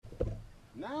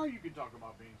Now you can talk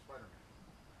about being Spider-Man.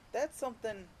 That's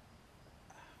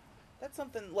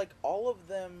something like all of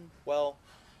them. Well,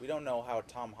 we don't know how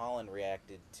Tom Holland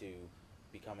reacted to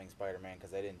becoming Spider-Man because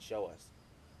they didn't show us.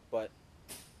 But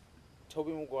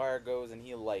Tobey Maguire goes and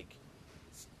he like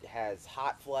has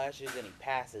hot flashes and he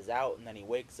passes out and then he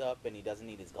wakes up and he doesn't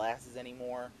need his glasses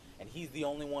anymore, and he's the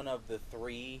only one of the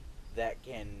three that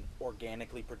can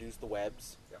organically produce the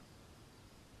webs. Yep.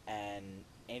 And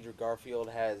Andrew Garfield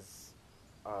has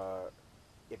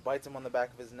it bites him on the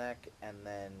back of his neck, and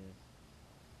then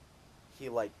he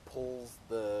like pulls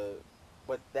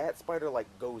but that spider like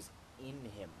goes in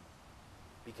him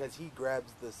because he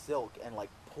grabs the silk and like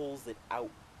pulls it out,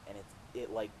 and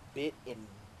it like bit and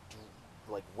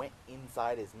like went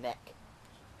inside his neck.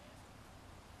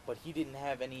 But he didn't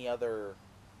have any other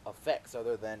effects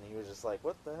other than he was just like,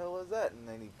 what the hell is that? And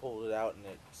then he pulled it out and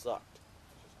it sucked.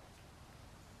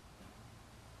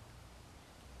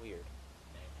 Weird.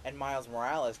 And Miles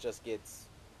Morales just gets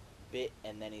bit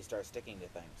and then he starts sticking to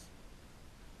things.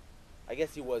 I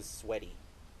guess he was sweaty.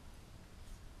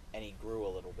 And he grew a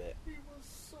little bit. He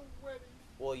was sweaty.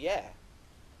 Well, yeah.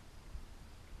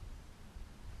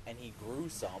 And he grew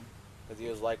some. Because he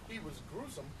was like... He was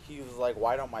gruesome. He was like,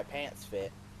 why don't my pants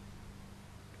fit?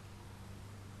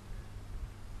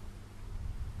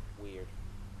 Weird.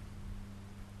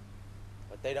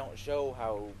 But they don't show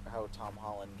how Tom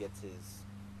Holland gets his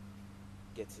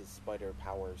spider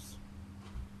powers.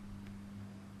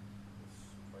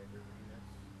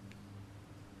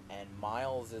 And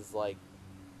Miles is like...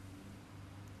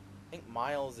 I think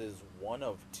Miles is one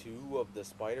of two of the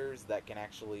spiders that can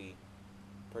actually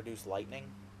produce lightning.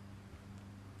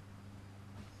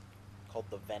 Called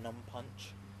the Venom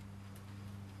Punch.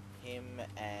 Him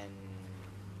and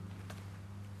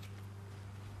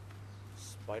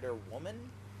Spider-Woman?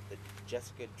 The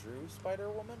Jessica Drew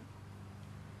Spider-Woman?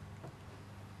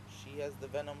 She has the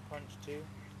Venom Punch too.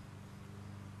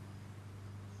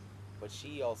 But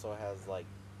she also has like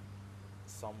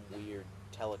some weird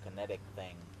telekinetic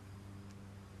thing.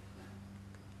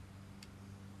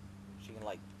 She can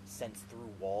like sense through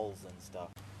walls and stuff.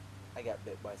 I got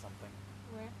bit by something.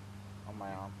 Where? On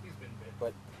my arm. He's been bit.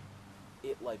 But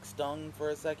it like stung for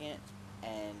a second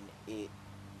and it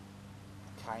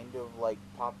kind of like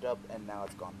popped up and now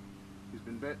it's gone. He's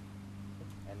been bit.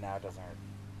 And now it doesn't hurt.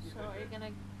 So are you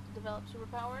gonna develop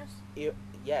superpowers?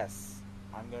 Yes,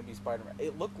 I'm gonna be Spider-Man.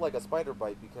 It looked like a spider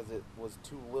bite because it was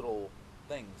two little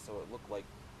things, so it looked like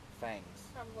fangs.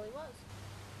 Probably was.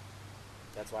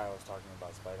 That's why I was talking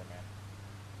about Spider-Man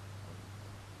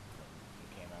when he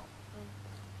came out.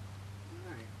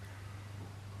 Right.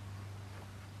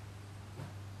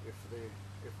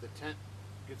 If the tent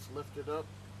gets lifted up,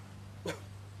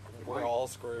 We're all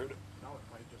screwed. No,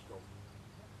 it might just go.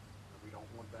 We don't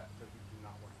want that because we do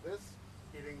not want this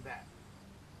hitting that.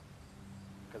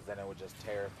 Because then it would just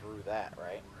tear through that,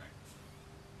 right?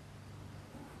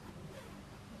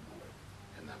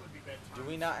 And that would be bedtime. Do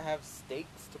we not have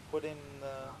stakes to put in the...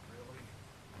 Not really.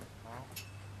 No?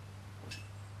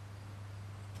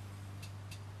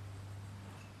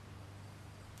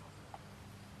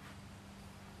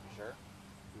 Sure?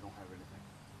 We don't have anything.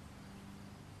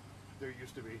 There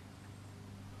used to be.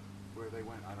 Where they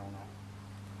went, I don't know.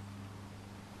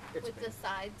 With the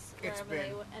sides, wherever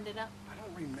they ended up. I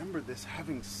don't remember this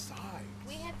having sides.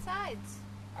 We had sides.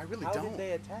 I really How don't. did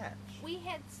they attach? We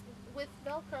had with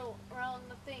Velcro around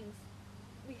the things.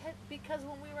 We had because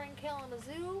when we were in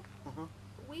Kalamazoo,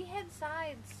 we had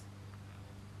sides.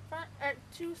 Front or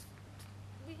two.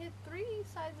 We had 3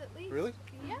 sides at least. Really?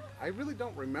 Yeah. I really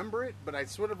don't remember it, but I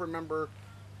sort of remember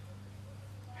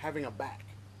having a back.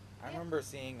 I remember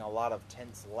seeing a lot of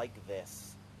tents like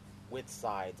this with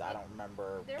sides. I don't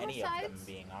remember There were any of them sides.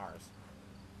 being ours.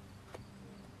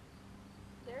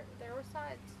 There were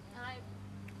sides. And I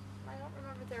don't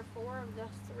remember there 4 or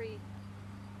just 3,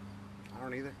 I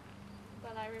don't either.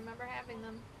 but I remember having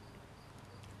them.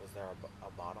 Was there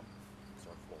a bottom? Was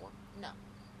there a floor? No,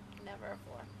 never a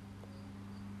floor.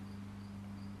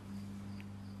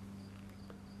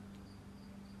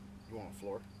 You want a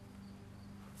floor?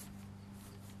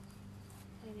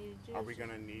 We need to do Are we going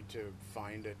to need to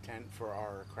find a tent for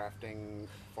our crafting,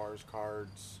 Fars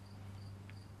cards,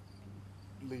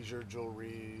 leisure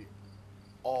jewelry,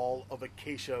 all of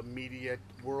Acacia Media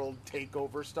World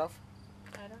takeover stuff?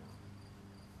 I don't know.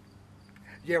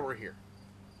 Yeah, we're here.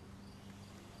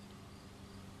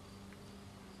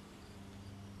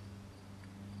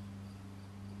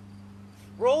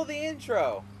 Roll the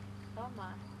intro! Oh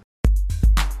my.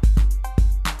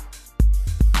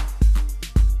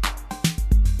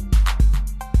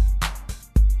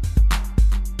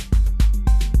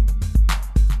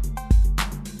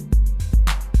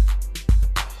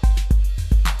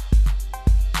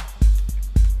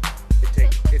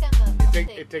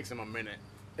 takes him a minute.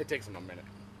 It takes him a minute.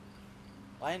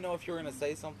 I didn't know if you were gonna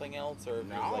say something else or. If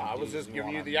No, it was like, I was do just giving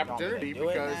you wanna- the want me to opportunity do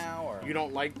it because now, or- you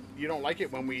don't like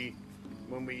it when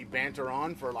we banter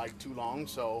on for like too long.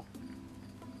 So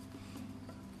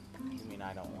You mean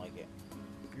I don't like it?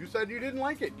 you said you didn't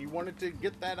like it. You wanted to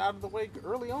get that out of the way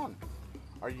early on.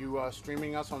 Are you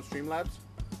streaming us on Streamlabs?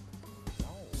 No,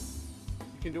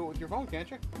 You can do it with your phone, can't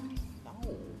you?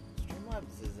 no.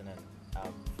 Streamlabs isn't a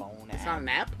phone app. It's not an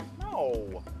app.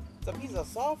 No, it's a piece of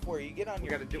software you get on We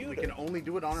your got to do. computer. We can only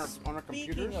do it on our Speaking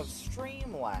computers. of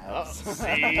Streamlabs, Oh,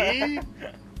 see?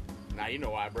 Now you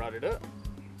know why I brought it up.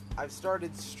 I've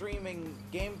started streaming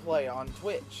gameplay on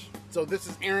Twitch. So this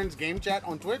is Aaron's game chat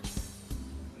on Twitch.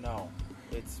 No,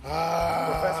 it's Ah.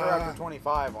 Professor After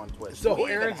 25 on Twitch. Do So we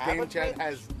even Aaron's have a game chat Twitch?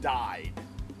 has died.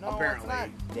 No, apparently,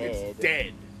 it's not dead. It's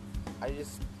dead.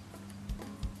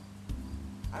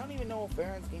 I don't even know if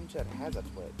Aaron's game chat has a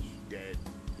Twitch. Dead.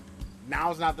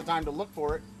 Now's not the time to look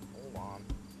for it. Hold on.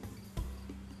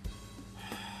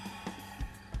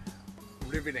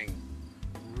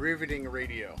 Riveting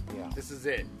radio. Yeah. This is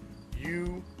it.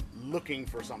 You looking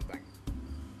for something.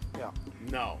 Yeah.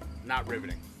 No, not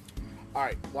riveting. All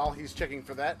right, while he's checking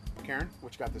for that, Karen,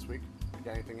 what you got this week? You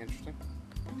got anything interesting?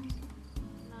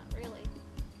 Not really.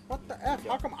 What the F?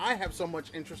 How come I have so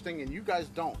much interesting and you guys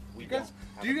don't? We You guys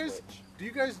don't have do you a guys Twitch. do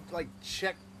you guys like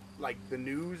check like the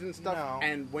news and stuff? No.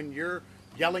 And when you're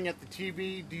yelling at the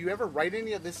TV, do you ever write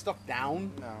any of this stuff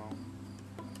down? No.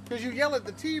 Because you yell at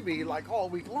the TV like all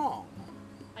week long.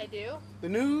 I do. The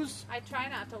news, I try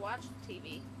not to watch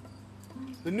TV.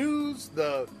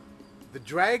 the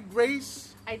drag race.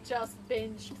 I just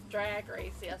binged Drag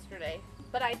Race yesterday,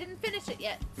 but I didn't finish it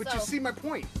yet. But so you see my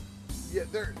point. Yeah,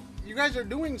 you guys are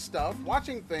doing stuff,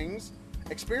 watching things,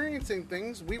 experiencing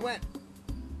things. We went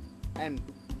and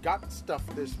got stuff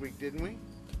this week, didn't we?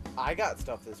 I got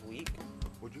stuff this week.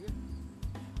 What'd you get?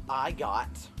 I got.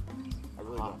 I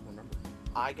really don't remember.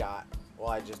 Well,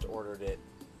 I just ordered it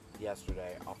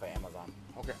yesterday off of Amazon.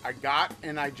 Okay, I got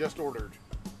and I just ordered.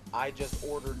 I just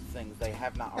ordered things. They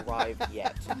have not arrived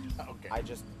yet. Okay. I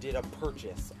just did a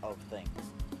purchase of things.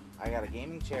 I got a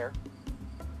gaming chair.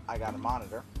 I got a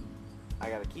monitor. I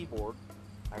got a keyboard.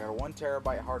 I got a 1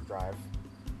 terabyte hard drive.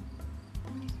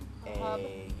 A hub.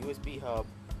 A USB hub.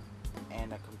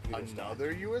 And a computer stand.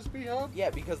 Another USB hub? Yeah,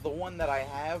 because the one that I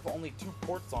have, only 2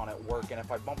 ports on it work, and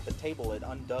if I bump the table, it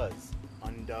undoes.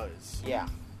 Undoes. Yeah.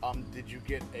 Did you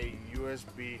get a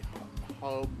USB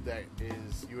hub that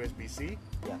is USB-C?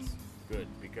 Yes. Good,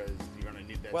 because you're gonna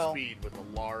need that Well- speed with a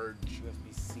large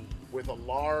USB-C.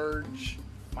 terabyte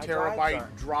My drives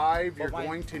aren't- drive. but You're my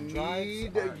going to drives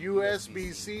need aren't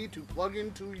USB-C to plug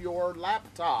into your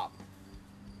laptop.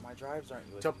 My drives aren't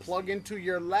USB-C. To plug into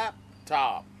your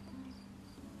laptop.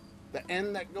 The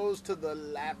end that goes to the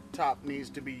laptop needs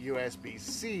to be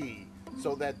USB-C,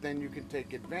 so that then you can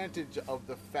take advantage of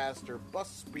the faster bus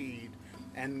speed,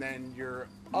 and then your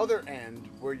other end,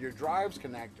 where your drives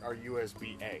connect, are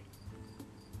USB-A.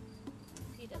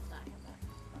 he does not have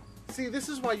that. See, this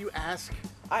is why you ask.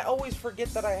 I always forget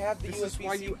that I have the This is USB-C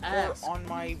why you port ask. on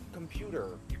my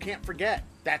computer. You can't forget.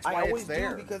 That's I why always it's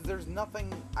there. do because there's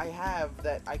nothing I have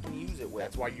that I can use it with.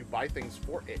 That's why you buy things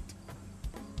for it.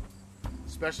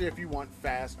 Especially if you want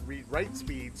fast read-write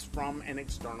speeds from an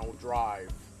external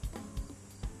drive.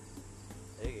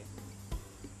 There you go.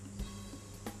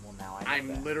 Well, now I know I'm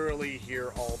that. literally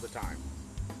here all the time.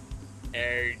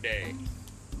 Every day.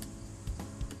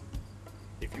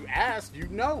 If you asked,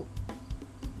 you'd know.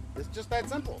 It's just that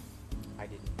simple. I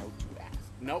didn't know to ask.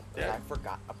 Nope. Because I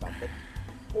forgot about the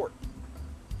port.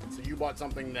 So you bought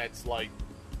something that's like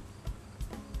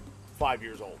 5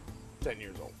 years old, 10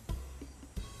 years old.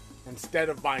 Instead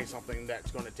of buying something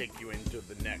that's going to take you into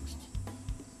the next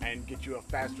and get you a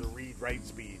faster read-write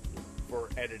speed for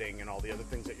editing and all the other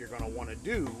things that you're going to want to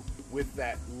do with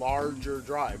that larger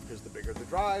drive. Because the bigger the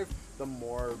drive, the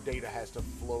more data has to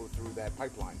flow through that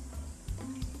pipeline.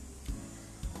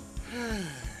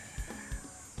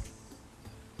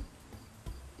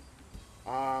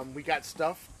 We got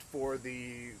stuff for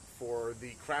the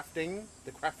crafting,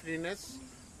 the craftiness,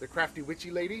 the crafty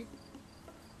witchy lady.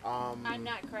 I'm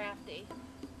not crafty.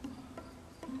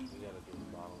 You gotta do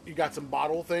the bottle. You got some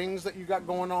bottle things that you got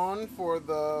going on for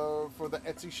the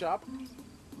Etsy shop.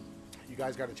 You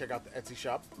guys got to check out the Etsy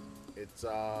shop. It's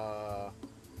I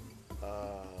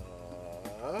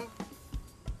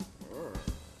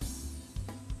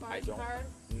don't- Card?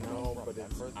 no, don't but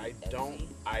it's remember the I don't. Etsy?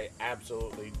 I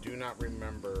absolutely do not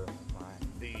remember Fine.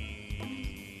 the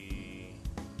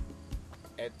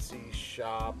Etsy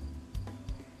shop.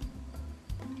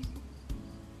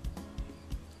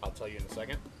 I'll tell you in a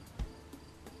second.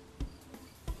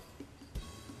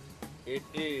 It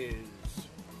is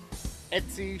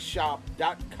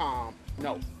etsyshop.com.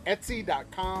 No,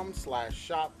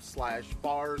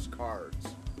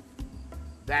 etsy.com/shop/barscards.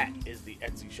 That is the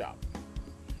Etsy shop.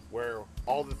 Where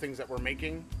all the things that we're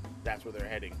making, that's where they're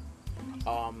heading.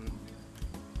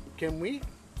 Can we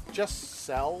just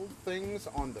sell things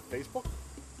on the Facebook?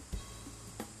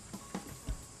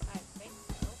 I think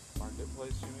so.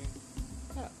 Marketplace, you mean?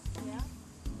 Yeah. Yeah. Yeah.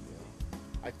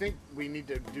 I think we need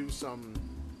to do some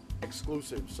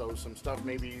exclusives. So some stuff,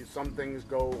 maybe some things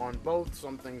go on both,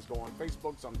 some things go on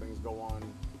Facebook, some things go on,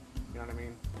 you know what I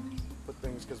mean? Put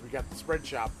things, because we got the spread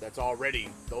shop that's already,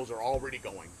 those are already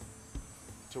going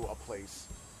to a place.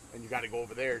 And you got to go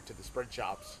over there to the spread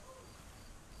shops.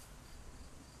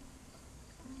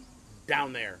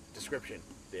 Down there, description.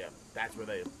 Yeah, that's where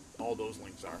all those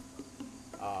links are.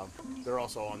 They're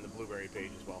also on the Blueberry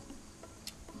page as well.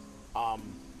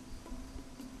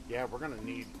 Yeah, we're gonna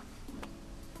need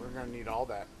all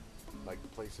that, like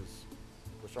places.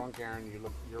 What's wrong, Karen?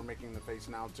 You're making the face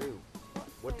now too.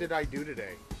 What did I do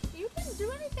today? You didn't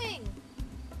do anything.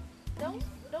 Don't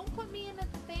put me in a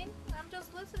thing. I'm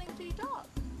just listening to you talk.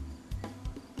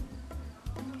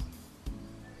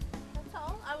 That's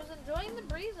all. I was enjoying the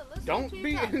breeze and listening Don't to you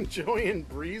be talk. enjoying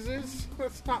breezes.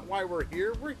 That's not why we're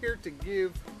here. We're here to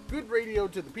give good radio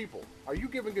to the people. Are you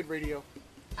giving good radio?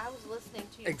 I was listening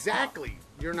to you Exactly.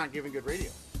 You're not giving good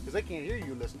radio because they can't hear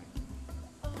you listening.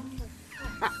 talk.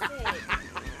 Oh, for fuck's sake.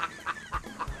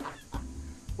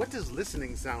 What does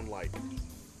listening sound like?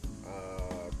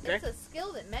 Okay. It's a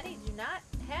skill that many do not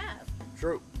have.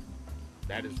 True.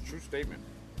 That is a true statement.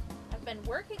 I've been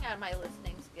working on my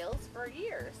listening skills for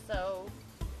years, so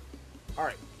All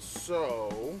right.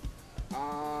 So,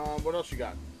 what else you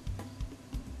got?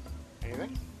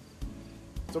 Anything?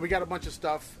 So we got a bunch of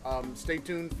stuff. Stay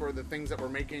tuned for the things that we're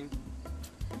making.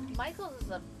 Michael's is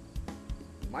not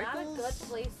a Michael's? good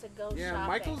place to go Yeah, shopping.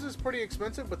 Michael's is pretty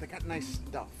expensive, but they got nice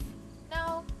stuff.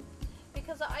 No,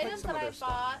 because the items some that of I their stuff.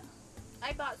 bought,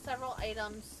 I bought several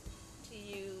items to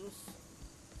use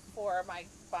for my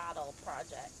bottle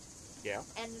project, Yeah.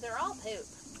 and they're all poop.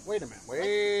 Wait a minute.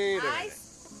 Wait a minute.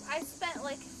 I spent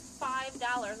like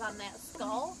 $5 on that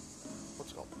skull.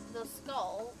 What's it called? The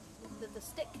skull, the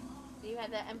stick. You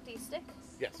had that empty stick,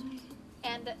 Yes.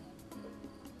 and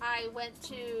I went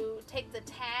to take the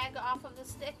tag off of the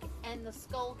stick, and the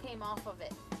skull came off of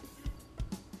it.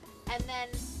 And then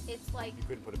it's like You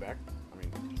couldn't put it back? I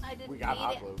mean, I didn't we got need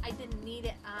hot it. glue. I didn't need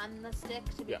it on the stick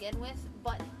to Yeah. begin with,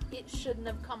 but it shouldn't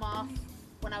have come off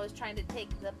when I was trying to take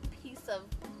the piece of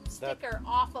sticker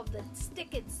off of the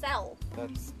stick itself.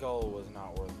 That skull was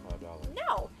not worth $5.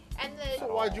 No, and So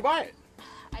the why'd you buy it?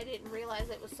 I didn't realize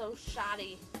it was so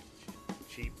shoddy,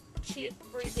 Cheap. cheap shit.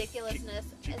 ridiculousness,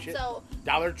 cheap and shit. so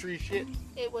Dollar Tree shit.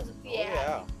 it was.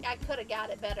 yeah. I could have got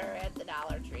it better at the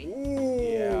Dollar Tree. Ooh.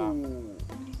 Yeah.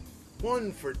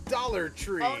 One for Dollar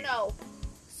Tree. Oh no!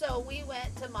 So we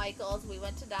went to Michael's. We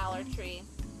went to Dollar Tree.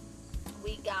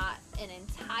 We got an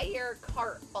entire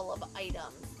cart full of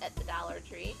items at the Dollar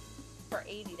Tree for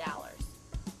 $80.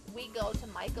 We go to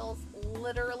Michael's,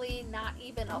 literally not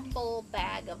even a full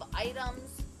bag of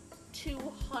items,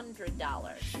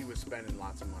 $200. She was spending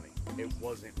lots of money. It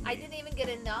wasn't me. I didn't even get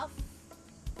enough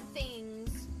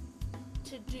things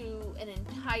to do an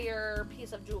entire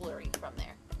piece of jewelry from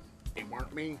there. It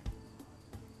weren't me.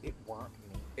 It weren't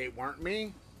me. It weren't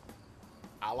me.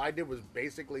 All I did was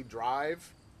basically drive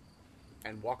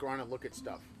and walk around and look at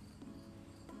stuff.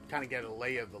 Kind of get a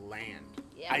lay of the land.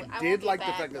 Yeah, I I won't did get like the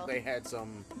back, fact though. that they had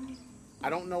some. I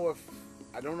don't know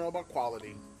about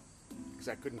quality because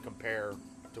I couldn't compare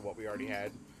to what we already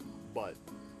had, but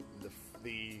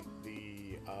the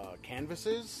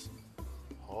canvases.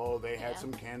 Oh, they had Yeah,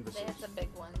 some canvases. They had some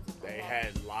big ones. They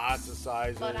had lots of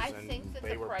sizes. But I and think that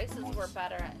they the prices ones- were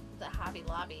better at the Hobby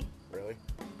Lobby. Really?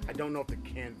 I don't know if the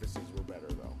canvases were better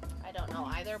though. I don't know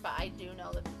either, but I do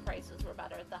know that the prices were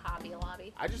better at the Hobby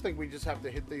Lobby. I just think we just have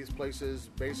to hit these places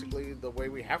basically the way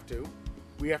we have to.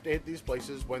 We have to hit these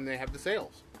places when they have the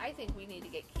sales. I think we need to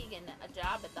get Keegan a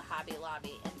job at the Hobby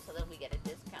Lobby, and so that we get a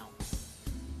discount.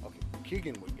 Okay,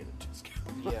 Keegan would get a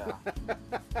discount. Yeah.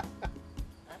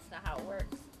 That's not how it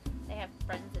works. They have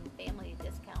friends and family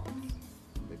discounts.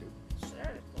 They do.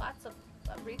 Sure, lots of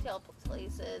retail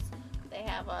places. They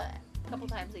have a couple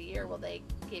times a year where they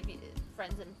give you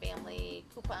friends and family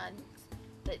coupons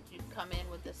that you come in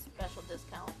with this special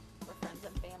discount for friends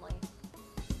and family.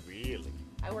 Really?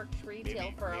 I worked retail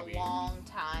Maybe- for maybe- a long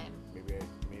time. Maybe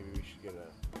we should get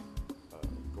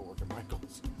go work at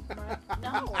Michael's.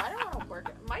 No, I don't want to work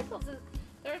at Michael's.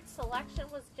 Their selection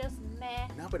was just meh.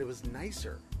 No, but it was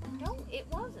nicer. No, it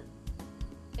wasn't.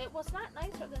 It was not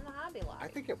nicer than the Hobby Lobby. I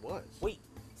think it was. Wait,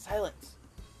 silence.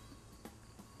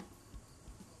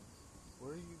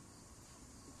 Where are you?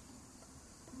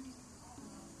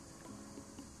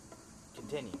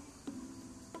 Continue.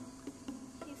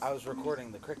 He's- I was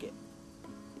recording the cricket.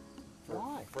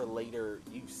 Why? For later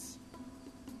use.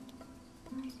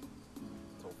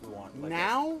 So if we want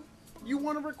Now you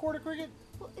want to record a cricket?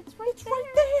 Well, it's right it's there.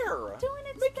 right there, Doing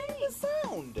its making thing. the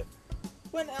sound.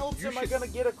 When else You am I should- gonna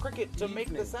get a cricket to make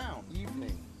the Evening. sound?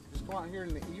 Evening. Just go out here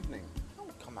in the evening.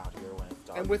 Don't come out here when it's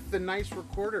dark. And with the nice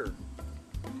recorder.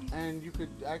 And you could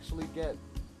actually get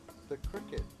the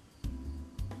cricket.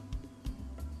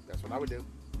 That's what I would do.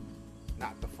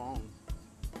 Not the phone.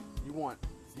 You want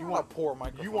It's not a poor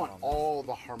microphone. you want on this. all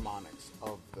the harmonics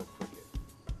of the cricket.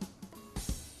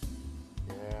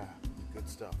 Yeah, good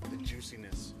stuff. The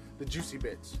juiciness, the juicy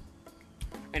bits.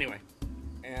 Anyway,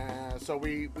 so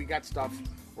we got stuff.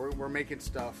 We're making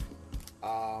stuff.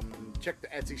 Check the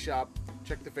Etsy shop.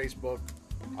 Check the Facebook.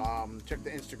 Check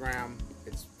the Instagram.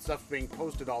 It's stuff being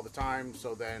posted all the time,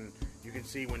 so then you can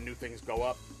see when new things go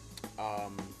up.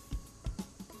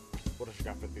 What else you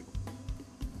got for the people?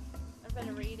 I've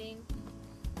been reading.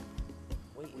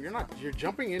 Wait, You're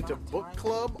jumping into not book time.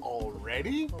 club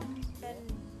already? Been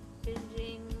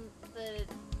binging the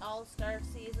All-Star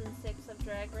Season 6 of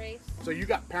Drag Race. So you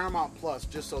got Paramount Plus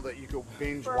just so that you could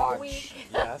binge For a watch. week.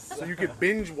 Yes. So you could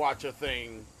binge watch a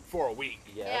thing for a week.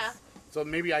 Yes. Yeah. So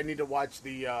maybe I need to watch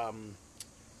the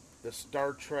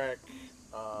Star Trek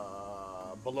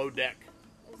Below Deck.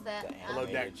 Is that The Below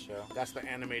animated Deck. show. That's the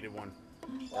animated one.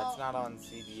 That's not on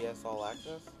CBS All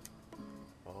Access.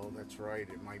 Oh, that's right.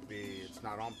 It might be. It's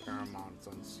not on Paramount. It's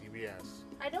on CBS.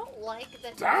 I don't like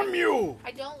the. Damn you!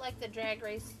 I don't like the Drag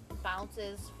Race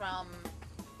bounces from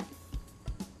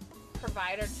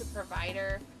provider to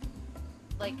provider.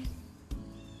 Like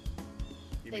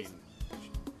You They- mean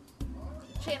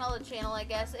channel to channel, I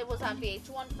guess. It was on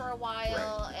VH1 for a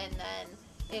while, and then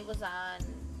it was on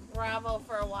Bravo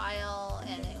for a while,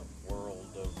 and it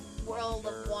World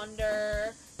of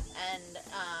Wonder, and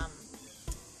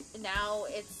now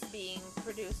it's being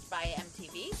produced by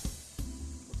MTV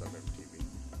what's up,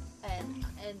 MTV?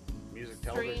 and Music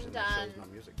television. Streamed That on- shows no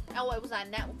music. oh, it was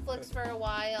on Netflix for a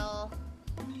while,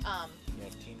 Yeah,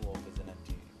 Teen Wolf is an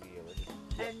MTV original.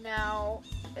 and now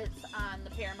it's on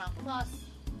the Paramount Plus.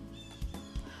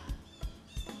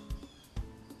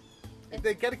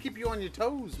 They got to keep you on your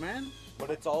toes, man. But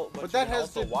it's all. But, But you that can has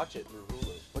also to- watch it through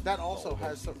Hulu. But that also The older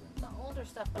has some. seasons. The older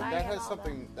stuff, but But I that have has all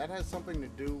something. That has something to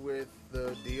do with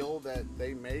the deal that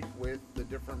they make with the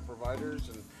different providers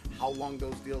and how long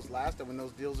those deals last. And when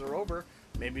those deals are over,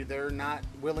 maybe they're not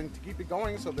willing to keep it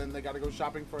going. So then they got to go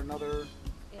shopping for another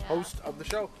Yeah. host of the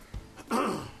show.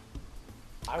 I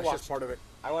That's watched. just part of it.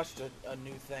 I watched a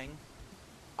new thing.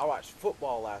 I watched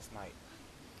football last night.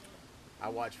 I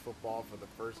watched football for the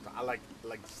first time. I like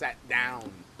sat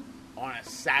down on a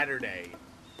Saturday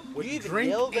with You even drink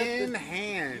yelled at in the-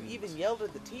 hand You even yelled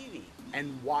at the TV.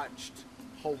 and watched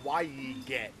Hawaii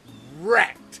get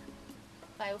wrecked.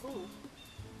 By who?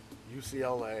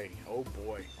 UCLA. Oh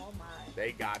boy, Oh my.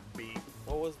 they got beat.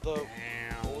 What was the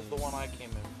Damn. What was the one I came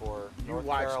in for? You North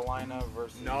watched- Carolina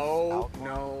versus No,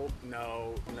 Alcorn?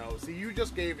 no. See, you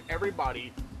just gave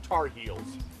everybody Tar Heels.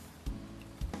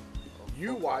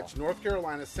 You Football. watched North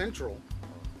Carolina Central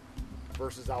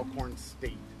versus Alcorn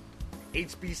State.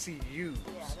 HBCUs.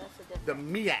 Yeah, that's a The different.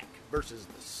 MEAC versus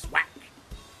the SWAC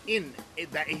in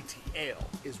the ATL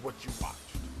is what you watched.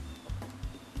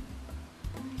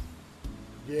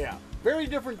 Yeah, very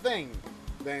different thing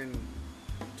than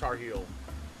Tar Heel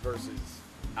versus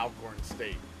Alcorn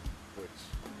State, which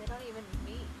They don't even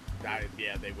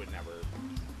meet. they would never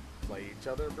play each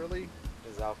other really.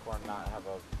 Does Alcorn not have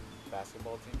a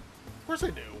basketball team? Of course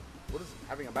they do. What does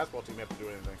having a basketball team have to do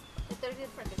with anything? But they're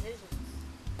different divisions.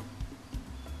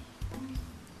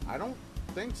 I don't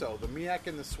think so. The MEAC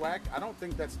and the SWAC, I don't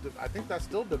think that's. I think that's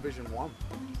still Division One.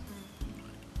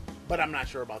 But I'm not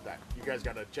sure about that. You guys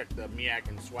got to check the MEAC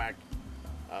and SWAC.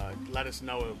 Let us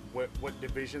know what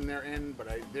division they're in. But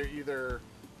they're either,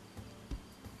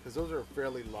 because those are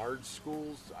fairly large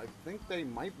schools. I think they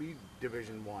might be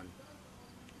Division One,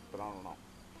 but I don't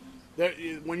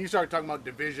know. When you start talking about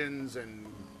divisions and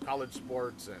college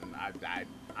sports, and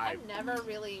I've never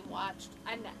really watched.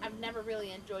 I've never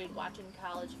really enjoyed watching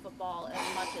college football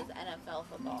as much as NFL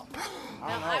football. I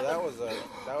don't Now, know.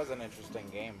 That was an interesting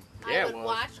game. Yeah, I it would was.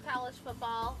 watch college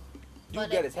football. Dude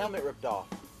but got his helmet ripped off.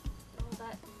 What was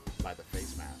that? by the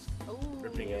face mask, Ooh.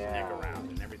 ripping his neck around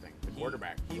and everything. The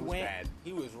quarterback, He it was went. bad.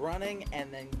 He was running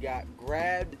and then got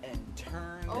grabbed and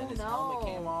turned, Oh, and his no. helmet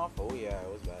came off. Oh yeah,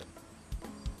 it was bad.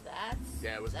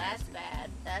 Yeah, it was that's nasty. bad.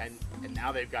 That's And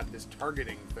now they've got this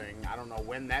targeting thing. I don't know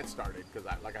when that started because,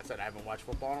 like I said, I haven't watched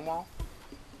football in a while.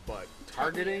 But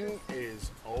targeting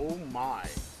is, oh my.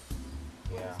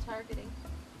 what Yeah. is targeting.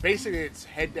 Basically, it's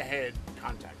head-to-head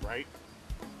contact, right?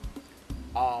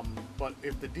 But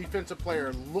if the defensive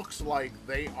player looks like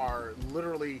they are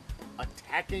literally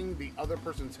attacking the other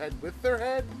person's head with their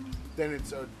head, then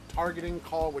it's a targeting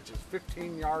call, which is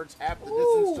 15 yards, half the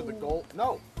distance to the Ooh. goal.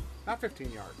 No, not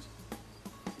 15 yards.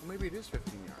 Maybe it is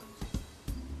 15 yards.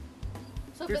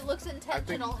 So if it looks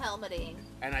intentional think- helmeting,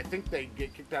 And I think they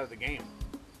get kicked out of the game.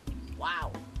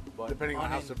 wow. But Depending on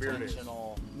how severe it is.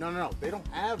 unintentional- No. They don't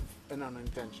have an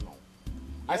unintentional.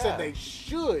 I Yeah. said they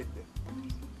should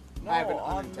No, have an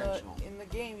on unintentional. in the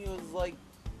game, he was like,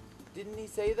 didn't he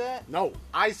say that? No,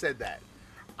 I said that.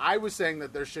 I was saying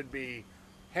that there should be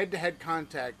head-to-head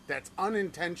contact that's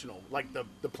unintentional, like the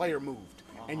player moved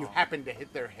and you happened to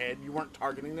hit their head. You weren't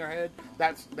targeting their head.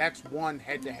 That's one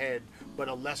head-to-head, but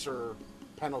a lesser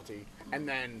penalty. And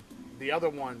then the other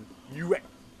one, you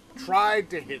tried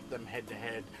to hit them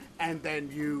head-to-head, and then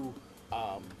you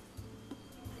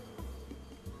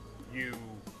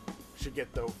should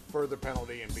get the further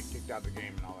penalty and be kicked out of the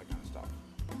game and all that kind of stuff.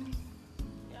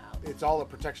 Yeah. It's all a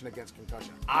protection against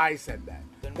concussion. I said that.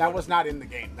 Then That what- was not in the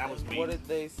game. That was And me. what did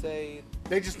they say?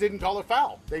 They just didn't call it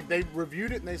foul. They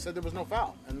reviewed it and they said there was no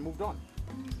foul and moved on.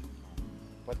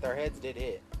 But their heads did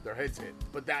hit. Their heads hit.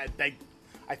 But I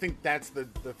think that's the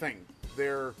thing. They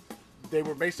were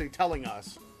basically telling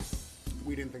us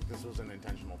we didn't think this was an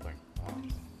intentional thing.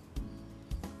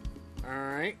 All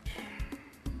right.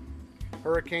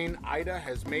 Hurricane Ida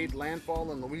has made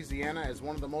landfall in Louisiana as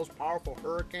one of the most powerful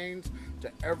hurricanes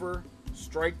to ever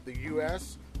strike the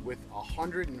U.S. with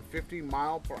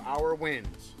 150-mile-per-hour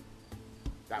winds.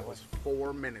 That was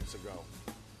 4 minutes ago.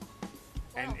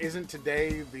 And Wow. isn't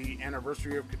today the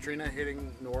anniversary of Katrina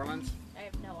hitting New Orleans? I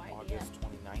have no idea. August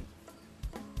 29th.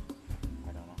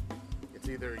 I don't know. It's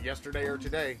either yesterday or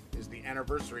today is the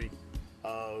anniversary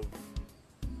of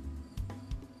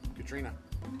Katrina.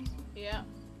 Yeah.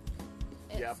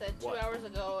 It Yep, said 2 what? hours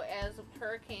ago, as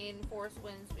hurricane force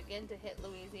winds begin to hit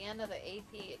Louisiana, the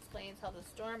AP explains how the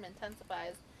storm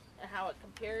intensifies and how it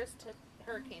compares to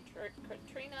Hurricane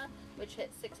Katrina, which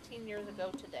hit 16 years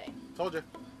ago today. Told you.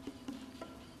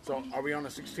 So, are we on a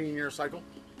 16-year cycle?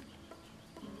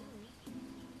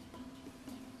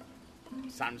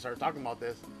 It's time to start talking about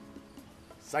this.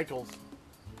 Cycles.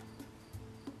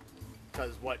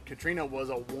 Because what, Katrina was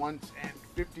a once and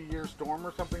 50-year storm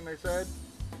or something, they said,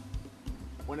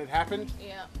 when it happened?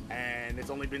 Yeah. And it's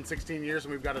only been 16 years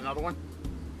and we've got another one?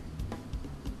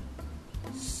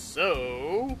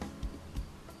 So...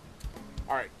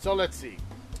 Alright, so let's see.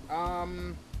 I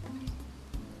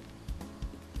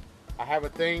have a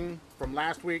thing from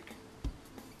last week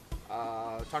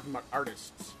talking about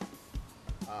artists.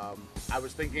 I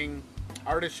was thinking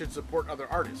artists should support other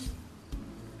artists.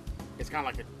 It's kind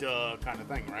of like a duh kind of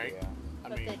thing, right? Yeah.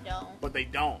 But they don't. But they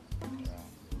don't.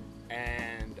 Yeah.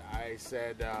 And I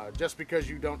said, just because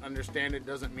you don't understand it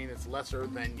doesn't mean it's lesser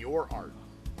than your art.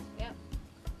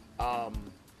 Yeah.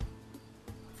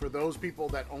 For those people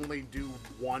that only do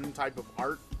one type of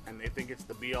art and they think it's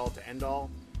the be-all to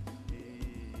end-all,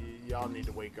 y'all need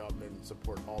to wake up and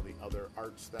support all the other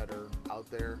arts that are out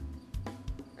there.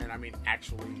 And I mean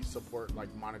actually support, like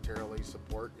monetarily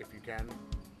support if you can.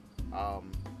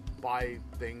 Buy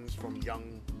things from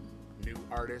young, new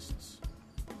artists.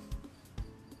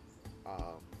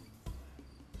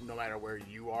 No matter where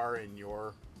you are in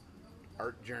your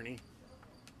art journey.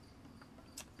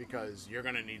 Because you're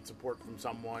going to need support from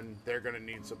someone, they're going to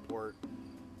need support,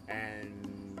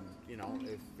 and you know,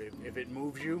 if it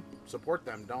moves you, support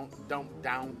them. Don't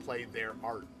downplay their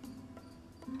art,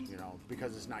 you know,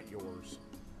 because it's not yours.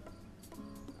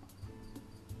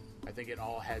 I think it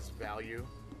all has value,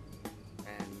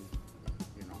 and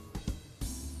you know,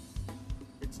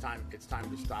 it's time to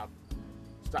stop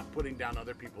putting down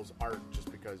other people's art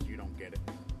just because you don't get it.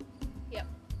 Yep.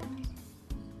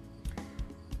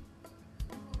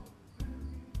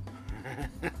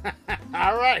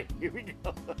 All right, here we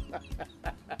go.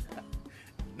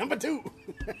 Number 2.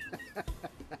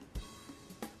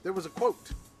 There was a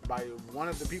quote by one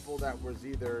of the people that was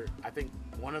either, I think,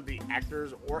 one of the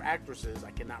actors or actresses,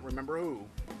 I cannot remember who,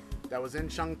 that was in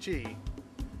Shang-Chi,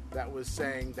 that was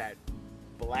saying that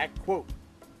black quote,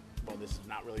 well, this is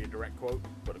not really a direct quote,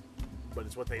 but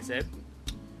it's what they said.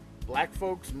 Black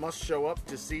folks must show up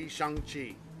to see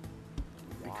Shang-Chi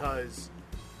because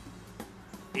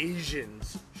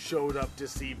Asians showed up to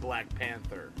see Black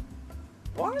Panther.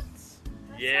 What?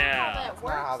 Yeah. That's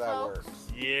not how that folks. works.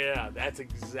 Yeah, that's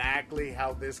exactly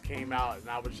how this came out, and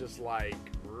I was just like,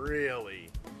 really?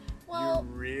 Well,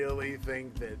 You really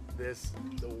think that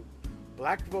the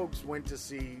black folks went to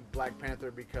see Black Panther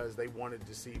because they wanted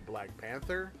to see Black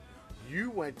Panther?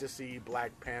 You went to see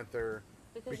Black Panther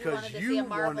because you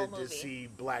wanted to see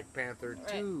Black Panther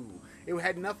too. It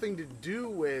had nothing to do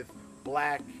with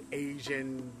Black,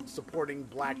 Asian, supporting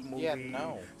Black movie,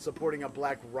 supporting a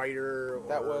Black writer or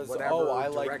that was, whatever, I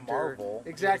director. like Marvel.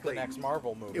 Exactly. It was the next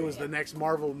Marvel movie. It was the next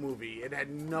Marvel movie. It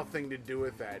had nothing to do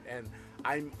with that. And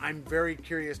I'm very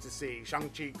curious to see.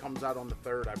 Shang-Chi comes out on the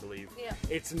 3rd, I believe. Yeah.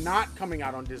 It's not coming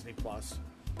out on Disney Plus.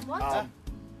 What?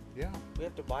 Yeah. We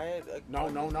have to buy it? No.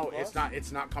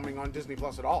 It's not coming on Disney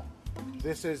Plus at all.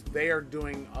 They are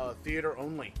doing theater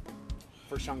only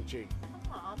for Shang-Chi.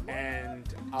 And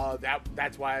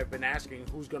that's why I've been asking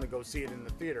who's going to go see it in the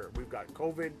theater. We've got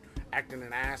COVID acting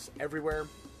an ass everywhere,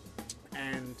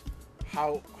 and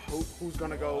who's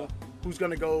going to go? Who's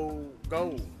going to go?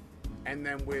 And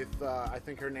then with I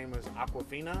think her name is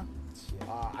Aquafina.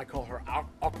 I call her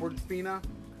Awkward Fina.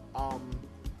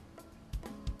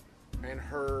 And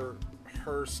her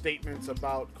statements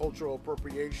about cultural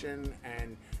appropriation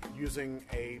and using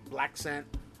a black scent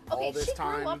all this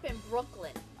time. She grew up in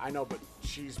Brooklyn. I know, but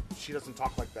she doesn't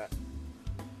talk like that.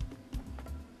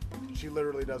 She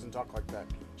literally doesn't talk like that.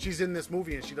 She's in this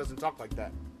movie and she doesn't talk like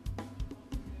that.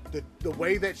 The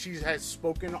way that she has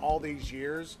spoken all these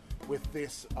years with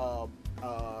this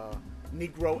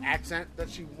Negro accent that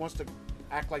she wants to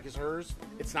act like is hers,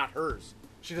 it's not hers.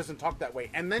 She doesn't talk that way.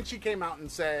 And then she came out and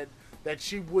said that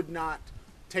she would not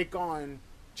take on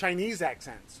Chinese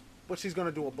accents, but she's going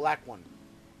to do a black one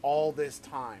all this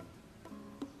time.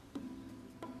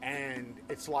 And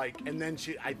it's like, and then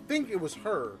I think it was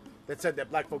her that said that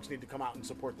black folks need to come out and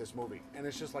support this movie. And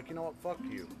it's just like, you know what, fuck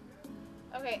you.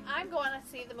 Okay, I'm going to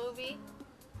see the movie.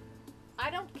 I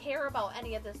don't care about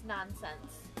any of this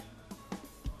nonsense.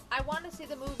 I want to see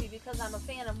the movie because I'm a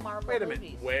fan of Marvel movies. Wait a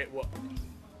minute. Wait, what?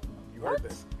 You heard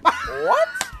this. What?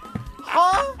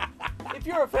 Huh? If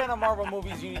you're a fan of Marvel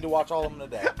movies, you need to watch all of them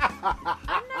today. I'm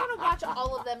not going to watch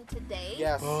all of them today.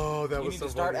 Yes. Oh, that you was need so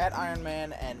to start funny. at Iron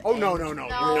Man and Oh, end- no.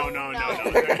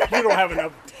 You don't have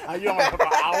enough. You don't have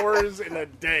enough hours in a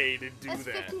day to do That's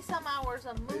that. 50-some hours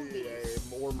of movies.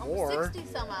 Yeah, or Almost more.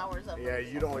 60-some hours of Yeah,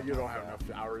 movies. you don't have enough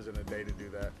hours in a day to do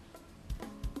that.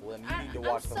 Well, then you need to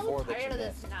watch the I'm four so that tired you of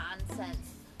this missed. nonsense.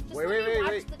 Just Wait, let me watch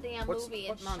wait. the damn What's- movie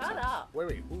what and nonsense? shut up.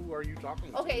 Wait, who are you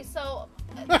talking to? Okay, so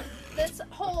this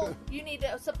whole you need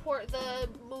to support the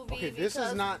movie. Okay, this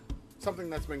because, is not something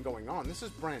that's been going on. This is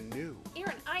brand new.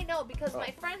 Aaron, I know because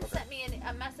my friend okay. sent me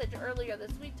a message earlier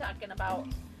this week talking about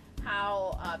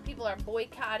how people are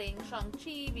boycotting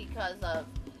Shang-Chi because of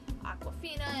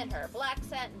Aquafina and her black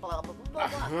scent and blah, blah, blah, blah,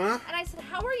 blah. Uh-huh. And I said,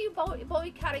 how are you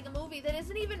boycotting a movie that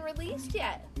isn't even released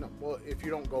yet? No, well, if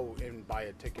you don't go and buy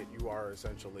a ticket, you are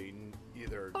essentially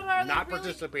either But are they not really-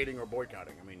 participating or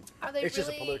boycotting. I mean, Are they it's just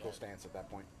a really- political stance at that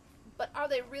point. But are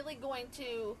they really going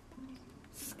to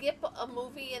skip a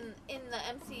movie in the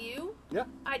MCU? Yeah,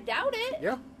 I doubt it.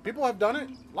 yeah. People have done it.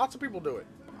 Lots of people do it.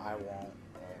 I won't.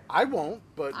 I won't,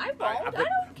 but I won't. I but-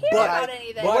 don't care but- about any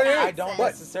of that. But I nonsense. don't but-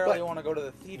 necessarily want to go to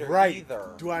the theater Right. either.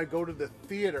 Do I go to the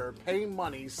theater, pay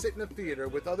money, sit in a theater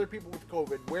with other people with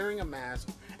COVID, wearing a mask,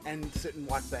 and sit and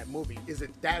watch that movie? Is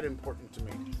it that important to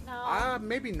me? No.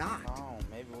 Maybe not. No,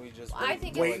 maybe we just I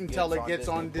think Wait until it gets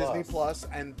on Disney Plus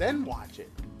and then watch it.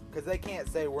 Because they can't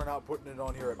say we're not putting it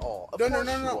on here at all. Of No, course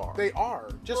no. you are. They are.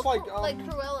 Just Well, like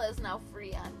Cruella is now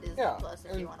free on Disney yeah, Plus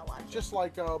if and you want to watch just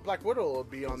like Black Widow will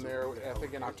be on there, I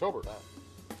think in October.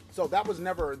 So that was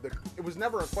never it was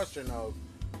never a question of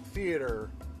theater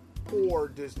or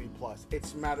Disney Plus.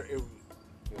 It's matter It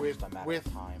was with just a matter with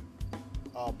of time.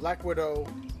 Black Widow,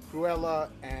 Cruella,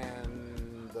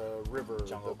 and the River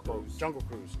Jungle the Cruise. Jungle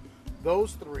Cruise.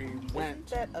 Those three Isn't went.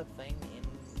 that a thing in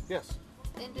Yes, it.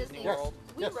 In Disney Yes. World.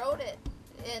 We Yes. wrote it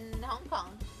in Hong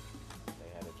Kong. they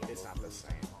had a Jungle it's not the Cruise?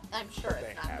 same. I'm sure They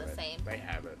it's not have the it. same. They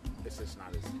have it. It's just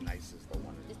not as nice as the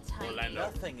one in It's tiny. Orlando.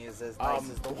 Nothing is as nice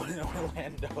as the one in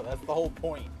Orlando. That's the whole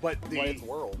point. But That's why it's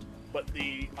world. But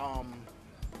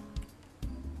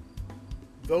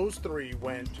those three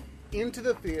went into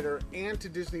the theater and to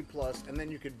Disney Plus, and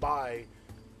then you could buy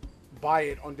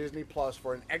it on Disney Plus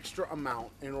for an extra amount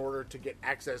in order to get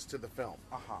access to the film.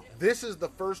 Uh-huh. This is the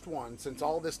first one since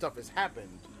all this stuff has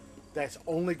happened that's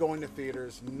only going to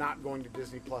theaters, not going to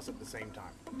Disney Plus at the same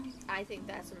time. I think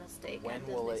that's a mistake When on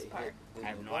will Disney's it part. hit Disney I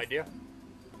have no Plus? idea.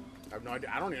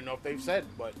 I don't even know if they've said,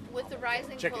 but With the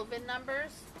rising Check it. COVID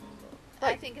numbers, I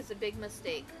Right. think it's a big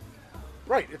mistake.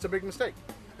 right, it's a big mistake,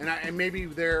 and maybe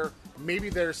they're maybe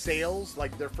their sales,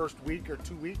 like their first week or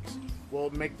 2 weeks, will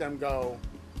make them go,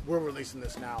 we're releasing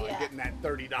this now and Yeah. getting that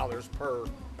 $30 per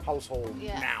household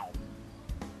Yeah. now.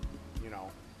 You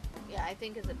know, Yeah, I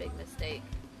think is a big mistake.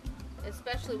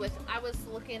 Especially with, I was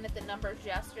looking at the numbers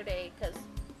yesterday because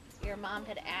your mom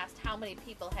had asked how many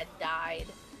people had died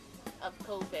of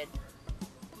COVID.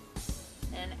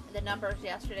 And the numbers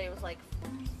yesterday was like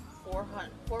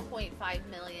 4.5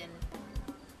 million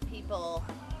people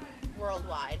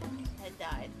worldwide had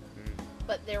died.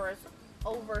 But there was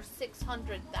over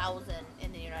 600,000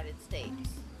 in the United States.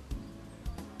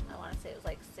 I want to say it was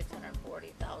like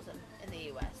 640,000 in the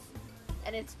U.S.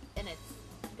 And it's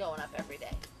going up every day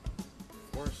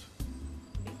of course.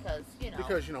 because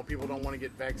Because, people don't want to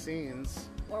get vaccines.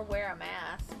 or wear a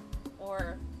mask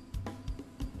or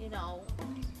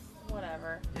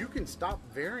whatever. You can stop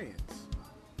variants.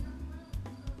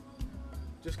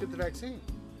 Just get the vaccine.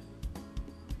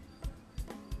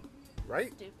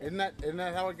 Right? Stupid. Isn't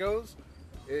that how it goes?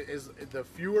 Is the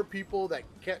fewer people that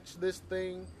catch this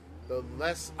thing, the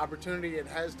less opportunity it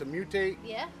has to mutate.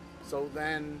 Yeah. So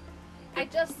then I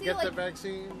just see get the like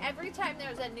vaccine. every time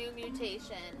there's a new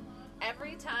mutation,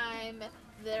 every time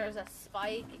there's a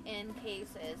spike in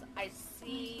cases, I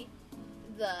see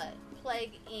the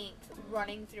Plague Inc.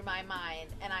 running through my mind,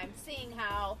 and I'm seeing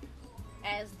how,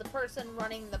 as the person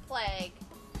running the plague,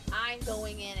 I'm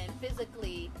going in and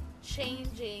physically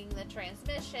changing the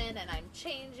transmission, and I'm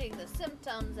changing the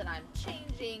symptoms, and I'm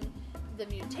changing the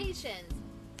mutations.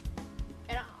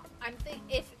 And I'm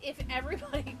thinking, if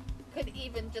everybody could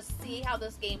even just see how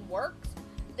this game works,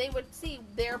 they would see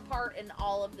their part in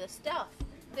all of this stuff.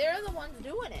 They're the ones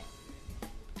doing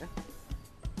it.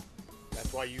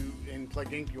 That's why you, in Plague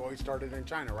Inc., you always started in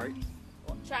China, right?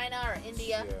 Well, China or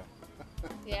India.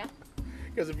 Yeah.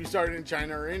 Because if you started in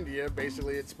China or India,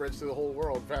 basically it spreads to the whole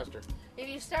world faster. If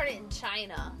you start it in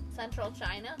China, central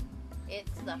China,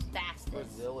 it's the fastest.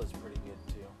 Brazil is pretty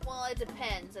good too. Well, it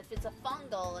depends. If it's a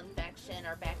fungal infection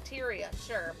or bacteria,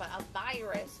 sure. But a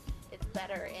virus, it's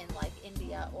better in like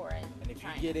India or in And if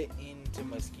China. you get it into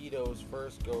mosquitoes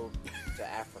first, go to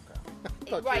Africa. I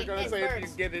thought Right, you were going and to say if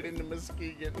birds. you get it into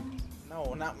Muskegon.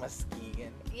 No, not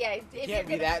Muskegon. Yeah, It if can't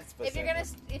be you're gonna, that if you're gonna,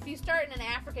 specific. if you start in an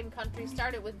African country,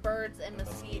 start it with birds and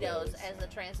mosquitoes as the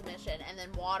transmission, and then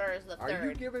water is the Are you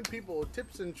third. giving people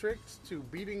tips and tricks to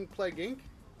beating Plague Inc.?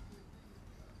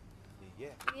 Yeah.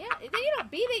 Yeah, you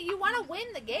don't beat it. You want to win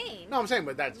the game. No, I'm saying,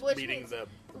 but that's Which beating means the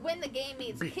win the game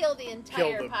means Be- kill the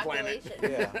entire kill the planet.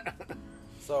 population. Yeah.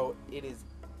 So it is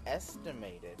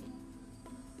estimated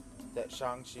that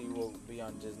Shang-Chi will be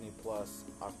on Disney Plus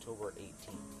October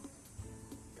 18th.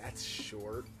 That's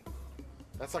short.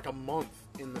 That's like a month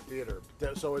in the theater.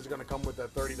 So is it going to come with a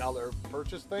 $30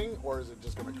 purchase thing, or is it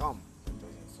just going to come? It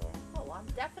doesn't say. Oh, well, I'm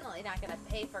definitely not going to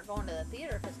pay for going to the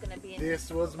theater if it's going to be in This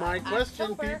was my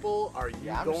question, October. people. Are you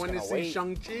Yeah, I'm just going to gonna see wait.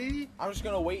 Shang-Chi? I'm just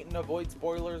gonna wait and avoid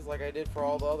spoilers like I did for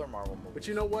all the other Marvel movies. But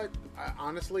you know what?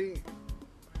 Honestly,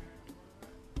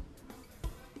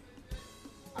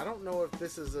 I don't know if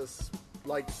this is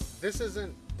this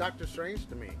isn't Doctor Strange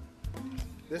to me.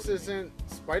 This isn't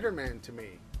Spider-Man to me.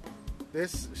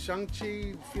 This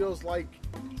Shang-Chi feels like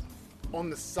on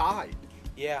the side,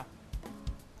 Yeah.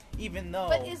 Even though.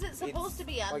 But is it supposed to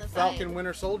be on like the Falcon side?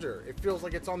 Winter Soldier. It feels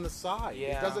like it's on the side.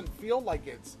 Yeah. It doesn't feel like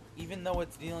it's. Even though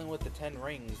it's dealing with the 10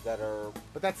 rings that are.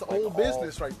 But that's like, old all-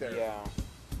 business right there. Yeah.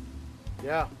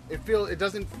 Yeah, it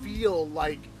doesn't feel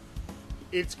like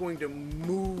it's going to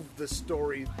move the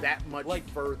story that much Like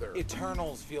further.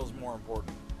 Eternals feels more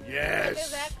important. When Yes,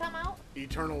 does that come out?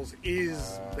 Eternals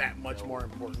is that much more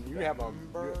important. You have a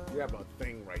November- you have a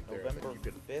thing right there that November you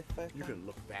 5th, I can think. you can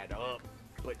look that up.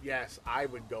 But yes, I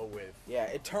would go with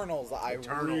Yeah, Eternals I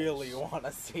Eternals. really want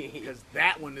to see. because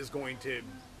that one is going to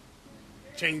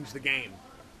change the game.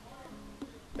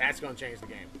 That's going to change the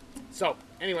game. So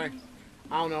anyway,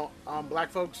 I don't know, black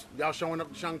folks, y'all showing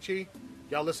up to Shang-Chi?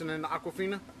 Y'all listening to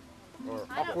Aquafina or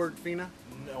I don't- Awkwardfina?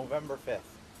 November 5th.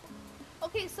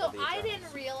 Okay, so The I Eternals.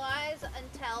 didn't realize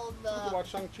until You can the watch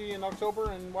Shang-Chi in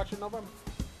October and watch it in November.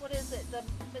 what is it?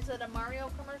 Is it a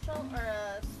Mario commercial or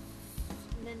a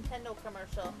Nintendo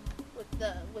commercial with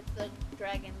the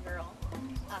dragon girl,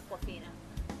 Aquafina?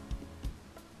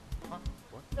 Huh?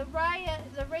 What? The Raya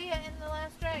in the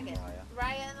Last Dragon.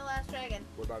 Raya in the Last Dragon.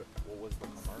 What about it? What was the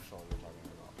commercial you're talking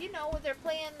about? You know, when they're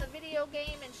playing the video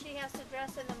game and she has to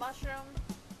dress in the mushroom.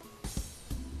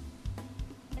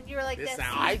 And you were like, This that's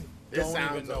sounds- I This don't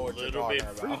sounds even know a what you're little talking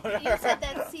bit about. You said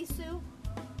that's Sisu,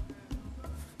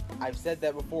 I've said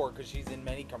that before because she's in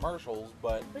many commercials,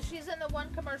 but but she's in the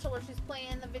one commercial where she's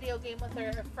playing the video game with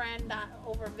her friend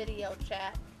over video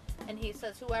chat, and he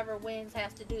says whoever wins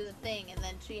has to do the thing, and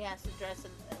then she has to dress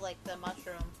in like the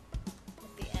mushroom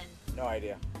at the end. No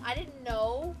idea. I didn't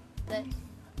know who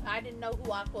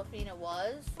Aquafina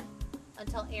was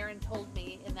until Aaron told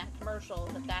me in that commercial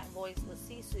that voice was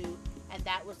Sisu, and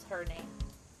that was her name.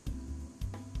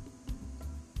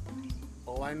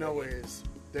 All I know is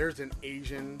there's an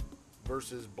Asian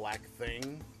versus black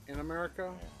thing in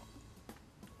America.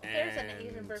 There's an And-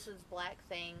 Asian versus black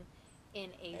thing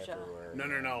in Asia. Everywhere.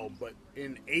 No. But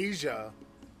in Asia,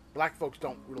 black folks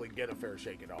don't really get a fair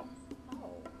shake at all.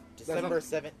 Oh. December but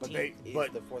 17th they- is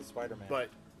but- the fourth Spider-Man. But,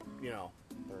 you know,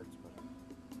 Third Spider-Man.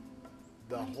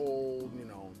 the whole, you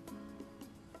know,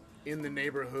 in the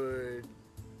neighborhood.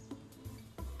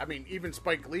 I mean, even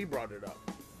Spike Lee brought it up.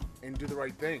 And Do the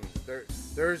Right Thing.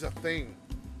 There's a thing.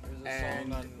 There's a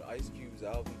And- song on Ice Cube's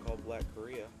album called Black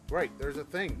Korea. Right, there's a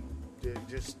thing.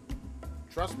 Just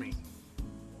trust me.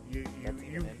 That's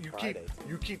even in Friday, too.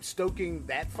 You keep stoking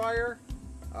that fire.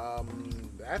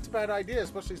 That's a bad idea,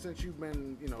 especially since you've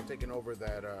been, you know, taking over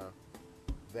that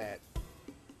that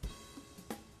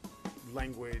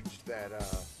language, that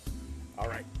all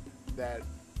right, that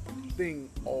thing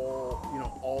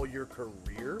all your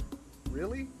career.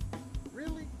 Really?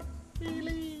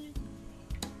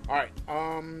 All right.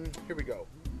 Here we go.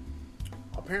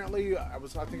 Apparently, I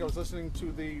think I was listening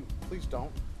to the. Please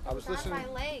don't. I was It's on listening.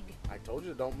 my leg. I told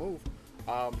you, don't move.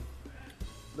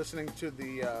 Listening to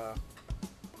the.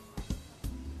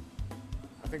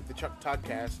 I think the Chuck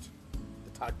Toddcast.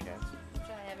 The Toddcast. Which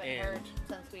I haven't And- heard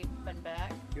since we've been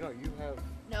back. You know, you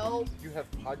No. have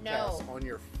podcasts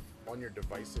No. on your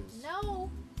devices. No.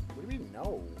 What do you mean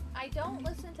no? I don't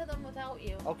listen to them without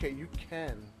you. Okay, you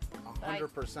can, I-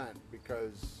 100%,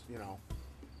 because you know.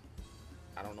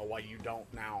 I don't know why you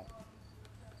don't now.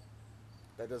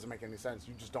 That doesn't make any sense.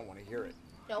 You just don't want to hear it.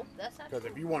 Nope, that's not Because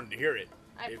true. if you wanted to hear it,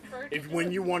 I prefer to if do when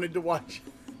it. you wanted to watch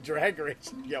Drag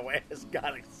Race, your ass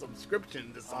got a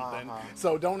subscription to something. Uh-huh.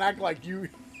 So don't act like you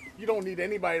don't need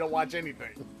anybody to watch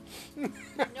anything.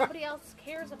 Nobody else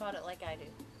cares about it like I do.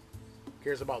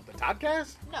 Cares about the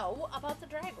Toddcast? No, about the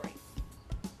drag race.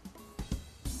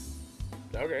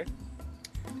 Okay.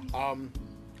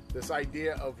 This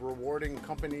idea of rewarding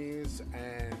companies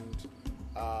and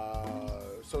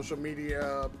social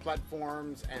media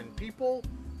platforms and people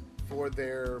for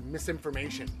their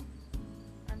misinformation.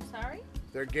 I'm sorry?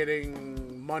 They're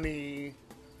getting money,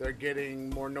 they're getting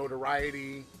more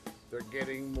notoriety, they're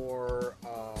getting more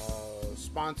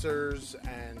sponsors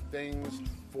and things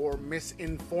for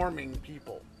misinforming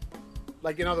people.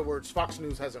 Like, in other words, Fox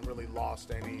News hasn't really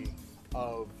lost any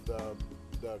of the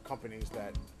companies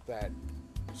that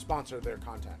sponsor their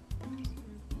content.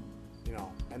 You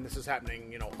know, and this is happening,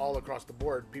 you know, all across the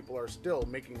board. People are still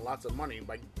making lots of money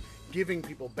by giving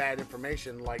people bad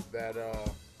information, like that,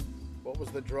 what was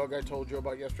the drug I told you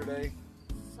about yesterday?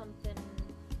 Something.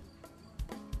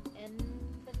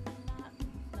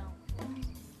 No.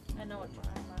 I know what you're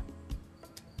talking about.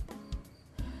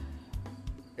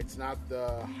 It's not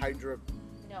the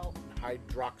No.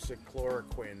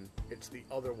 hydroxychloroquine. It's the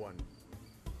other one.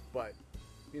 But,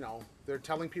 you know, they're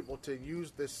telling people to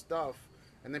use this stuff,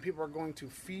 and then people are going to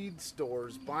feed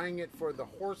stores, buying it for the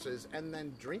horses, and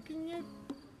then drinking it?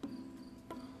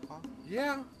 Huh?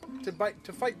 Yeah, to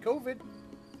fight COVID.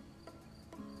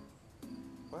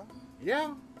 Well,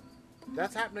 Yeah,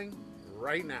 that's happening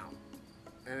right now.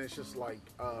 And it's just like,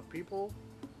 people,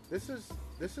 this is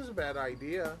a bad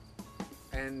idea.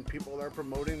 And people are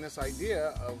promoting this idea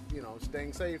of, you know,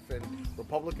 staying safe. And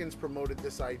Republicans promoted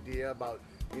this idea about,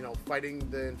 you know, fighting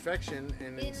the infection.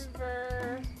 And it's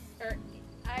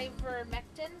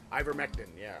Ivermectin. ivermectin,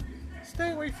 yeah.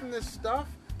 Stay away from this stuff.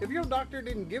 If your doctor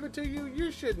didn't give it to you,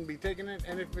 you shouldn't be taking it.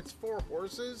 And if it's for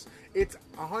horses, it's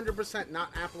 100% not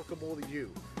applicable to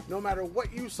you. No matter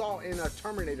what you saw in a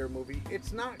Terminator movie,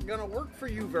 it's not going to work for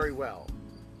you very well.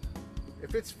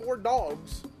 If it's for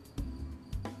dogs,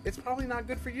 it's probably not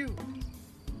good for you.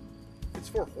 If it's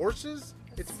for horses,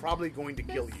 it's probably going to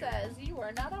kill This you. says you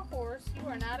are not a horse, you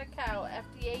are not a cow.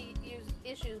 FDA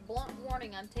issues blunt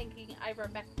warning on taking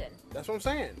ivermectin. That's what I'm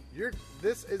saying.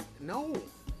 No.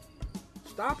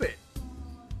 Stop it.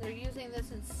 They're using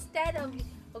this instead of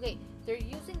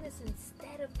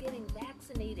getting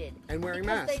vaccinated. And wearing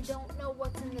because masks. they don't know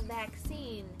what's in the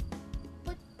vaccine.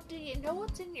 But do you know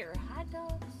what's in your hot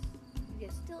dogs? You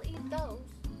still eat those.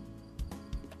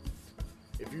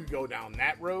 If you go down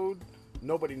that road,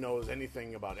 nobody knows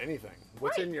anything about anything.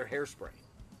 What's Right. in your hairspray?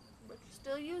 But you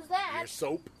still use that. Your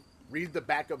soap? Read the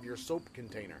back of your soap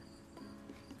container.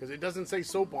 Because it doesn't say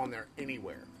soap on there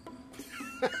anywhere.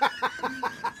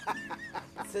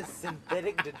 It says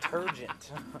synthetic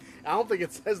detergent. I don't think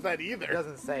it says that either. It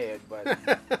doesn't say it, but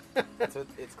that's what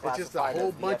it's It's just a classified whole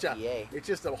as the bunch FDA. it's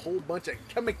just a whole bunch of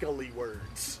chemically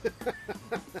words.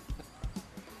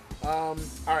 All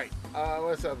right.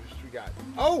 What's up? We got.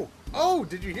 Oh!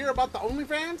 Did you hear about the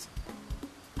OnlyFans?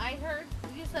 I heard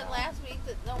you said last week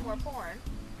that no more porn.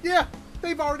 Yeah,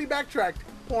 they've already backtracked.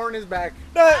 Porn is back.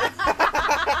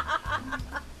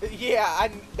 Yeah,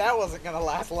 that wasn't gonna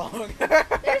last long. There's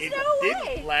It no didn't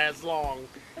way. last long.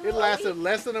 It Really? lasted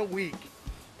less than a week.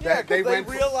 Yeah, That because they went.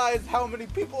 realized how many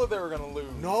people they were gonna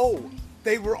lose. No,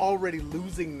 they were already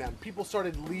losing them. People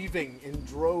started leaving in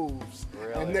droves,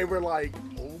 Really? and they were like,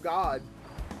 "Oh God!"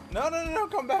 No,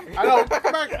 come back. I know.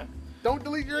 Come back. Don't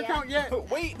delete your Yeah. account yet.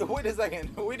 Wait a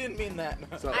second. We didn't mean that.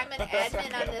 So- I'm an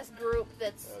admin on this group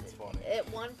that's funny. at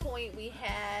one point we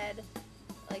had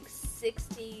like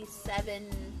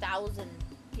 67,000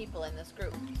 people in this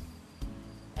group.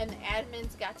 And the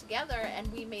admins got together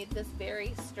and we made this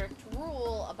very strict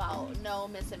rule about no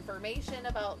misinformation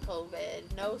about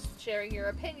COVID, no sharing your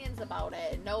opinions about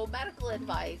it, no medical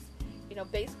advice. You know,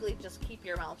 basically just keep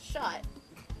your mouth shut.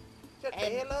 Shut the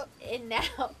And, hell up. and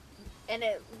now, and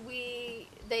I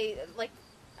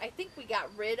think we got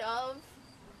rid of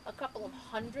a couple of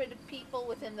hundred people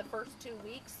within the first 2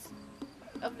 weeks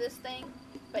of this thing,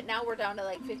 but now we're down to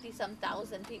like 50-some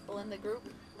thousand people in the group,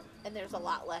 and there's a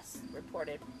lot less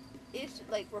reported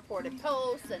reported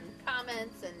posts and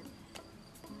comments, and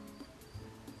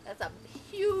that's a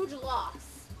huge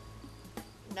loss.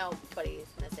 Nobody's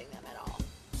missing them at all.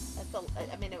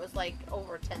 It was like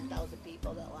over 10,000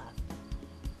 people that left.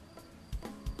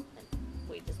 And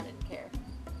we just didn't care.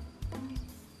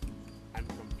 I'm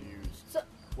confused. So,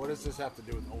 What does this have to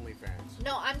do with OnlyFans?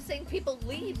 no, I'm saying people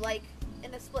leave like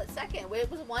in a split second.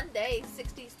 It was one day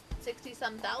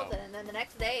 60-some thousand, and then the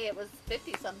next day it was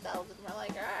 50-some thousand. We're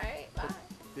like, all right, bye.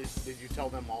 Did you tell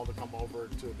them all to come over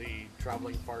to the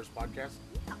Traveling Farce podcast?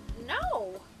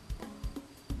 No.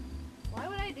 Why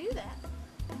would I do that?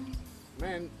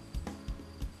 Man,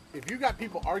 if you got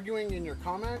people arguing in your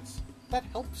comments, that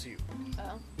helps you.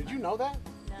 Oh, Did you know that?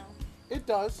 no. It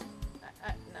does.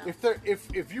 No.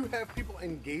 If you have people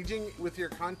engaging with your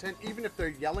content, even if they're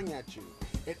yelling at you,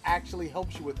 it actually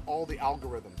helps you with all the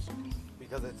algorithms.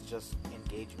 Because it's just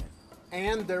engagement.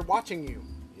 And they're watching you.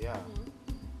 Yeah.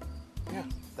 Yeah.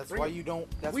 That's Bring why it. you don't.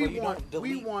 That's we why you want don't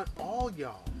delete. we want all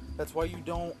y'all. That's why you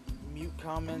don't mute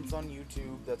comments on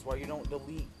YouTube. That's why you don't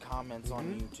delete comments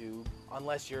on YouTube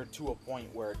unless you're to a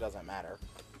point where it doesn't matter.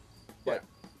 Yeah. But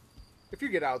If you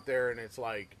get out there and it's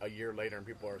like a year later and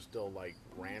people are still like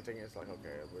ranting, it's like,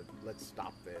 okay, let's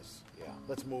stop this. yeah,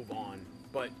 Let's move on.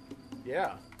 But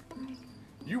yeah,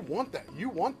 you want that. You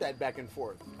want that back and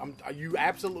forth. You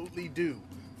absolutely do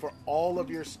for all of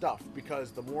your stuff,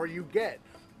 because the more you get,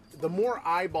 the more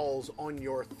eyeballs on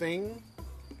your thing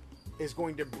is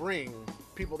going to bring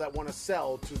people that want to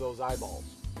sell to those eyeballs.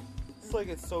 it's like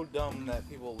it's so dumb that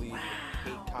people leave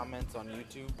hate comments on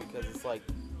YouTube because it's like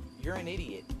you're an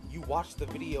idiot. You watched the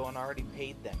video and already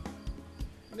paid them.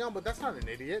 No, but that's not an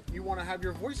idiot. You want to have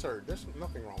your voice heard. There's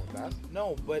nothing wrong with that.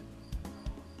 No, but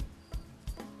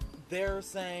they're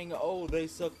saying, "Oh, they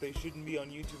suck. They shouldn't be on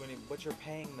YouTube anymore." But you're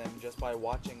paying them just by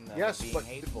watching them Yes, being but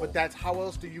hateful. that's how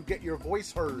else do you get your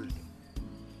voice heard?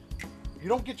 You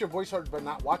don't get your voice heard by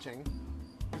not watching.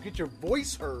 You get your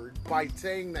voice heard by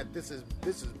saying that this is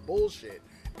bullshit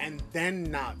and then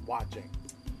not watching.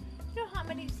 You know how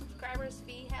many subscribers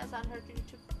Fee has on her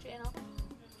YouTube channel?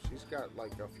 She's got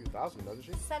like a few thousand, doesn't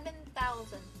she?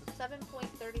 7,000.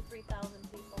 7.33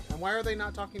 thousand people. And why are they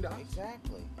not talking to us?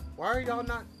 Exactly. Why are y'all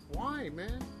not? Why,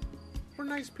 man? We're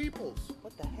nice peoples.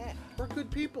 What the heck? We're good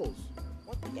peoples.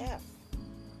 What the F?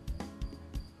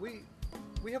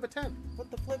 We have a 10.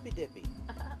 What the flippy dippy?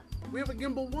 We have a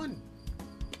gimbal 1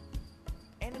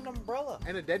 And an umbrella.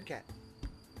 and a dead cat.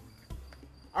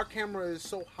 Our camera is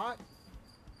so hot,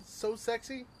 so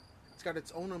sexy. It's got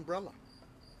its own umbrella.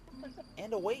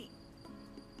 And a weight.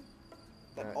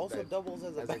 That also that- doubles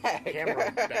as a As bag. a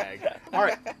camera bag. All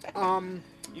right.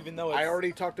 Even though it's... I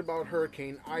already talked about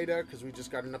Hurricane Ida because we just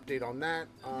got an update on that.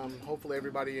 Hopefully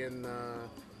everybody in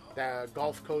the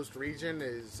Gulf Coast region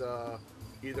is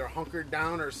either hunkered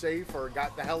down or safe or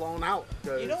got the hell on out.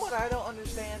 'Cause You know what I don't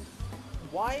understand?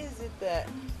 Why is it that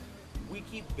we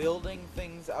keep building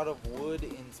things out of wood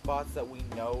in spots that we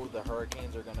know the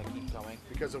hurricanes are going to keep coming?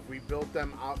 Because if we built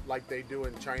them out like they do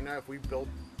in China, if we built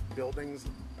buildings,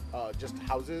 just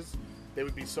houses, they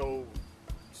would be so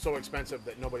expensive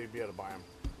that nobody would be able to buy them.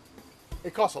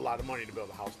 It costs a lot of money to build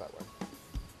a house that way.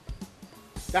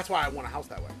 That's why I want a house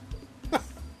that way.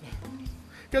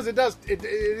 Because it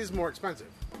is more expensive.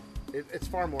 It's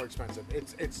far more expensive.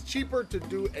 It's cheaper to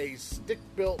do a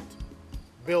stick-built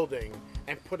building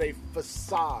and put a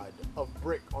facade of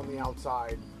brick on the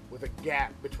outside with a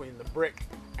gap between the brick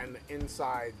and the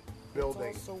inside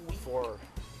building for.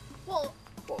 Well,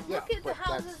 yeah, look at the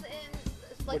houses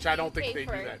in, like, which I don't the think UK,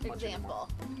 they do that for much example.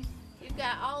 You've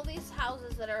got all these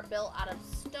houses that are built out of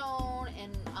stone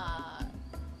and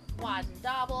wad and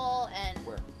dabble, and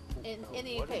Where? in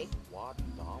the What UK, is wad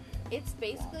and dabble? it's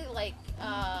basically like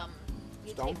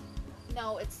you Stone?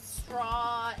 no, it's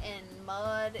straw and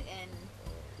mud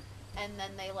and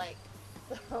then they like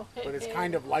throw it But it's in.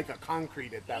 kind of like a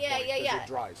concrete at that point because it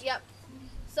dries. Yep.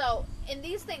 So, and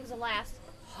these things last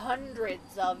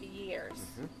hundreds of years.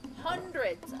 Mm-hmm.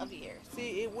 Hundreds of years.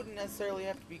 See, it wouldn't necessarily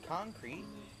have to be concrete.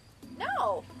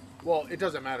 No. Well, it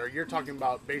doesn't matter. You're talking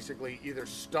about basically either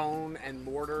stone and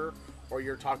mortar, or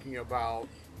you're talking about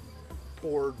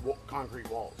poured concrete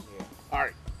walls. Yeah. All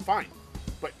right, fine.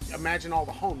 But imagine all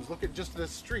the homes. Look at just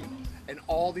this street and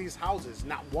all these houses.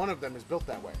 Not one of them is built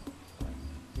that way.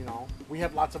 You know, we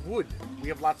have lots of wood. We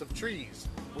have lots of trees.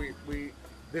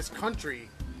 This country,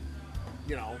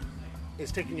 you know,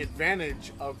 is taking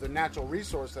advantage of the natural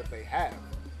resource that they have.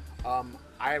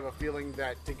 I have a feeling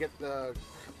that to get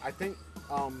I think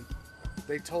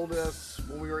they told us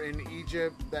when we were in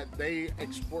Egypt that they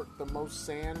export the most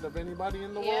sand of anybody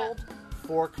in the world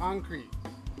for concrete.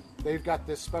 They've got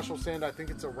this special sand, I think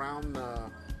it's around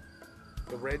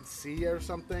the Red Sea or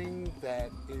something, that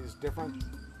is different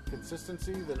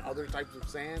consistency than other types of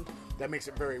sand. That makes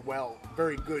it very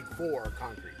good for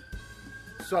concrete.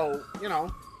 So, you know,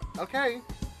 okay.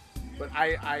 But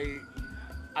I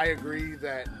agree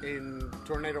that in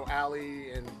Tornado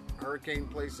Alley and hurricane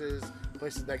places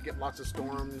that get lots of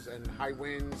storms and high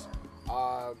winds,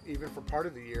 even for part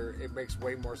of the year, it makes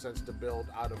way more sense to build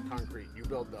out of concrete. You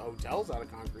build the hotels out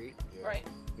of concrete. Yeah. Right.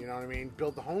 You know what I mean?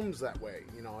 Build the homes that way.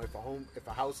 You know, if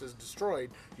a house is destroyed,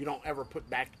 you don't ever put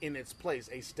back in its place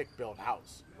a stick-built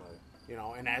house. Right. You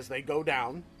know, and as they go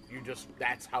down,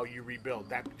 that's how you rebuild.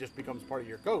 That just becomes part of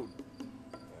your code. Yeah.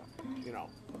 You know,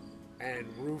 and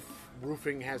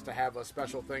roofing has to have a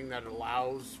special thing that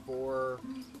allows for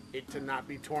it to not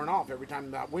be torn off every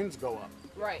time that winds go up.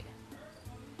 Right.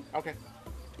 Okay.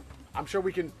 I'm sure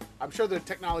the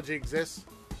technology exists.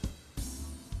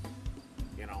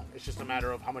 You know, it's just a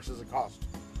matter of how much does it cost.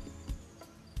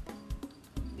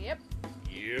 Yep.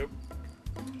 Yep.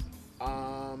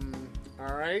 All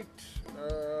right.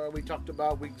 We talked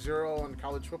about week 0 on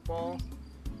college football.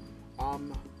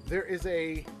 There is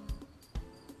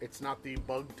it's not the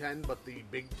Bug 10, but the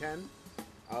Big 10.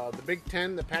 The Big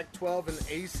 10, the Pac-12, and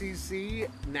the ACC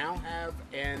now have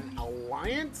an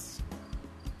alliance.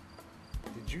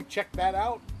 Did you check that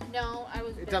out? No, I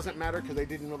was. It busy. doesn't matter because they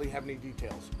didn't really have any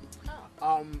details.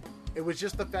 Oh. It was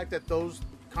just the fact that those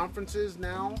conferences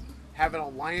now have an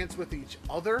alliance with each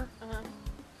other Uh-huh.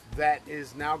 that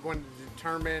is now going to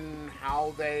determine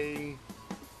how they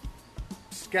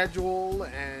schedule,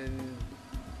 and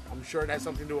I'm sure it has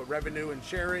something to do with revenue and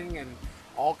sharing and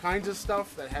all kinds of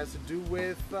stuff that has to do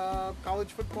with college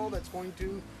football that's going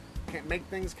to make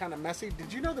things kind of messy.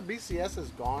 Did you know the BCS is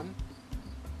gone?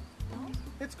 No.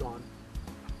 It's gone.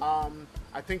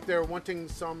 I think they're wanting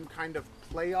some kind of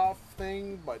playoff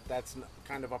thing, but that's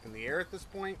kind of up in the air at this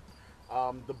point.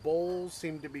 The bowls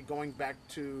seem to be going back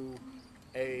to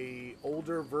a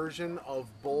older version of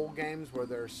bowl games where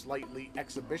they're slightly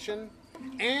exhibition,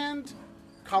 and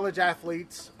college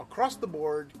athletes across the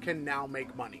board can now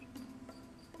make money.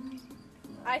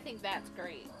 I think that's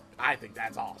great. I think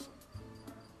that's awesome.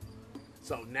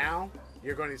 So now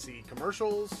you're going to see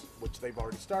commercials, which they've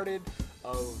already started,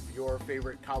 of your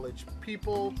favorite college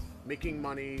people making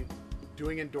money,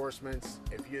 doing endorsements.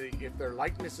 If their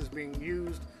likeness is being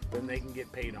used, then they can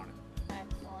get paid on it.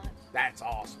 Excellent. That's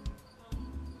awesome.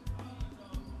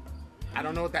 I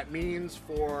don't know what that means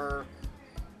for,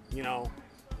 you know,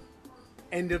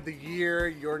 end of the year.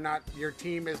 Your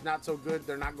team is not so good.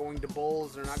 They're not going to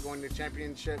bowls. They're not going to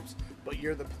championships. But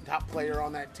you're the top player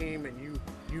on that team, and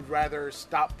you'd rather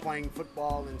stop playing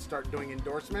football and start doing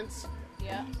endorsements.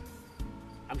 Yeah.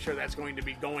 I'm sure that's going to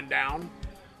be going down.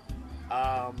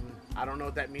 I don't know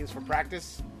what that means for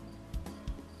practice.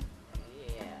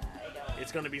 Yeah, I don't.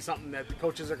 It's going to be something that the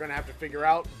coaches are going to have to figure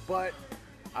out, but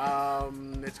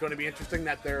it's going to be interesting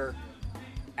that they're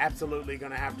absolutely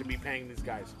going to have to be paying these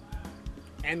guys.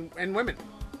 And women.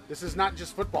 This is not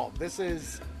just football. This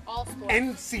is All sports.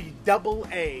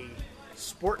 NCAA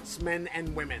sportsmen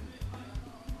and women.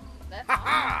 That's Ha awesome.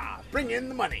 ha! Bring in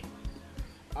the money.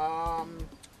 I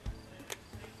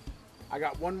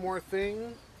got one more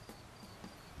thing.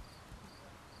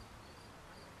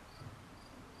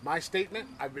 My statement,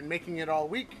 I've been making it all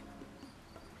week.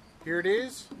 Here it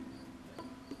is.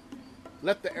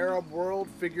 Let the Arab world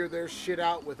figure their shit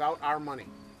out without our money.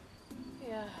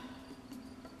 Yeah.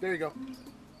 There you go.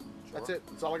 That's it.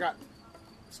 That's all I got.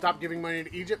 Stop giving money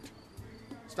to Egypt.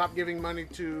 Stop giving money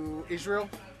to Israel.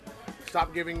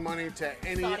 Stop giving money to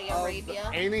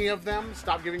any of them.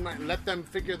 Stop giving money. Let them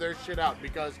figure their shit out.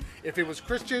 Because if it was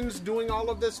Christians doing all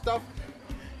of this stuff,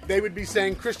 they would be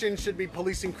saying Christians should be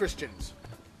policing Christians.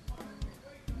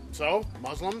 So,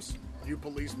 Muslims, you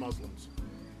police Muslims.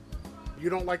 You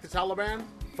don't like the Taliban?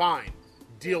 Fine.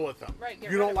 Deal with them. Right,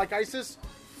 you don't like ISIS?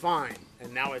 Fine.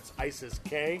 And now it's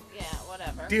ISIS-K? Yeah,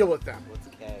 whatever. Deal with them. What's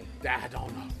K? I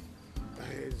don't know.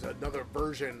 It's another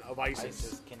version of ISIS.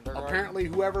 ISIS kindergarten? Apparently,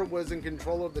 whoever was in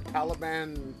control of the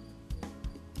Taliban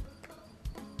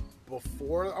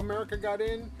before America got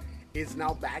in is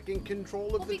now back in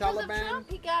control of the because Taliban. Of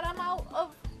Trump, he got him out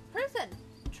of prison.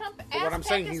 Trump asked But what I'm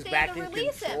saying, he's Pakistan back to in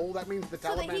release control. him That means the so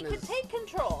Taliban that he could is. take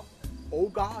control. Oh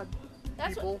God,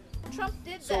 That's people! what Trump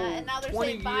did So, that, and now they're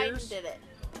 20 saying Biden years? did it.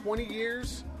 20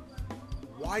 years.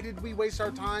 Why did we waste our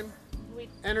time, We,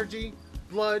 energy,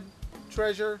 blood,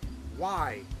 treasure?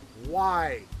 Why?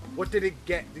 Why? What did it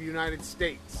get the United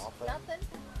States? nothing.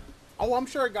 Oh, I'm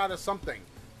sure it got us something.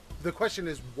 The question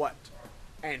is what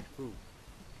and who.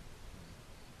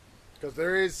 Because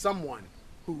there is someone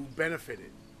who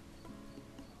benefited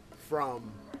from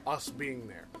us being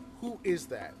there. Who is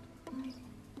that?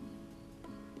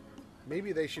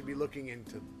 Maybe they should be looking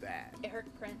into that. Eric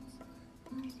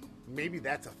Prince. Maybe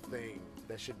that's a thing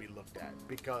that should be looked at.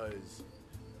 Because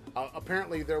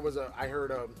apparently there was I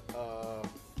heard a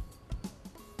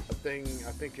thing,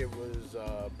 I think it was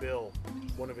Bill,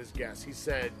 one of his guests. He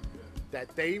said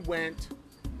that they went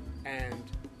and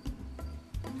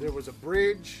there was a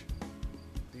bridge.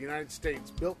 The United States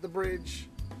built the bridge.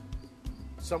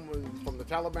 Someone from the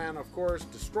Taliban, of course,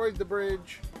 destroyed the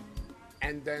bridge.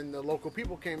 And then the local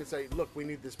people came and said, look, we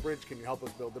need this bridge. Can you help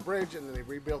us build the bridge? And then they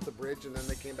rebuilt the bridge, and then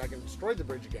they came back and destroyed the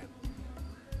bridge again.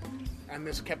 And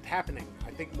this kept happening,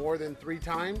 I think more than 3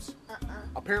 times.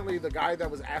 Apparently the guy that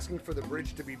was asking for the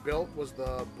bridge to be built was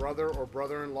the brother or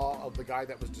brother-in-law of the guy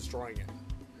that was destroying it.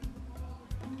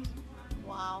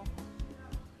 Wow.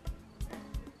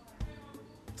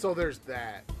 So there's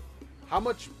that. How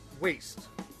much waste?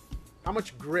 How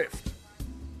much grift?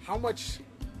 How much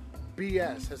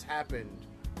BS has happened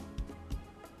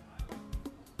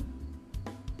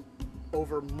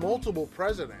over multiple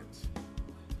presidents?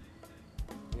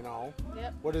 You know?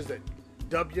 Yep. What is it?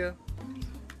 W,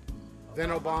 then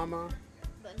Obama,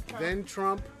 then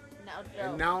Trump, Now Joe.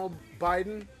 and now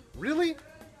Biden. Really?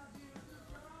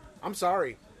 I'm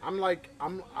sorry. I'm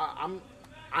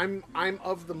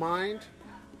of the mind.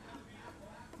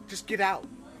 Just get out.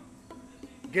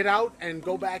 Get out and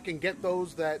go back and get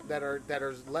those that are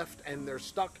left and they're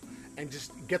stuck, and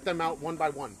just get them out one by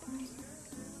one.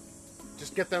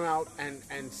 Just get them out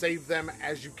and save them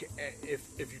as you can,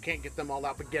 if you can't get them all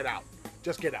out, but get out.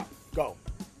 Just get out. Go.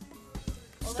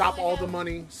 Well, Stop then we all the have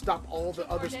money. Stop all the 2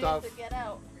 more other days stuff. to get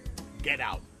out. Get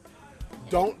out.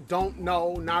 Don't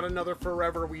no, not another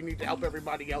forever. We need to help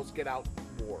everybody else get out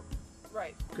war.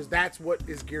 Right. Because that's what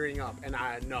is gearing up, and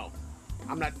I know.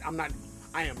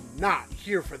 I am not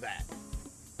here for that.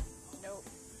 Nope.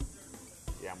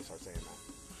 Yeah, I'm gonna start saying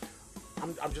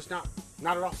that. I'm just not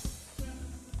at all.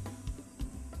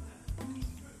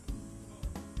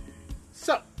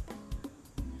 So,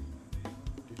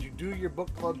 did you do your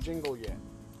book club jingle yet?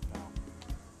 No.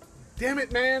 Damn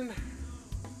it, man!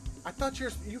 I thought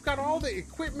you got all the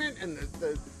equipment and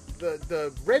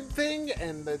the red thing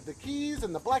and the keys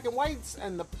and the black and whites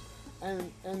and the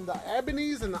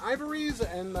ebonies and the ivories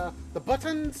and the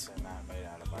buttons. They're not made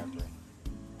out of ivory.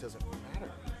 Doesn't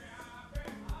matter.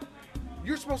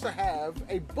 You're supposed to have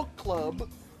a book club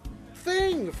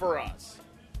thing for us.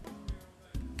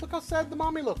 Look how sad the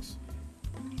mommy looks.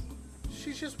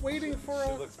 She's just waiting for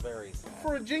She looks very sad.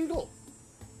 for a jingle.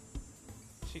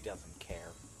 She doesn't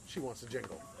care. She wants a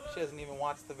jingle. She doesn't even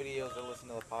watch the videos or listen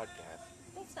to the podcast.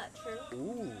 That's not true.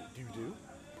 Ooh, do you do?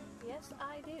 Yes,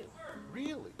 I do.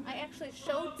 Really? I actually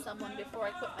showed someone before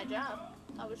I quit my job.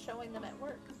 I was showing them at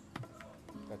work.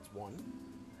 That's one.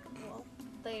 Well,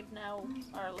 they now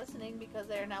are listening because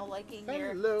they're now liking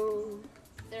Hello.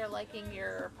 they're liking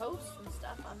your posts and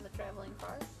stuff on the Traveling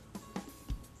Fars.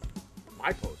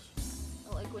 My post.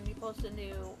 Like when you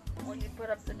when you put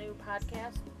up the new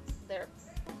podcast,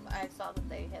 I saw that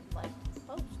they had liked the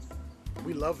post.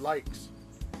 We love likes.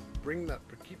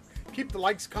 Keep the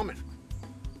likes coming.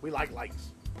 We like likes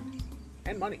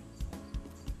and money.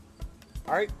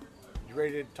 All right, you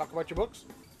ready to talk about your books?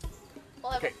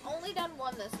 Well, Okay. I've only done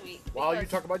one this week. While you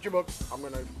because- talk about your books, I'm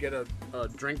gonna get a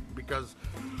drink because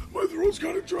my throat's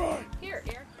kind of dry. Here.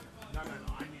 No,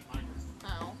 I need mine.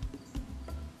 Oh.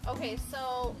 Okay,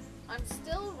 so I'm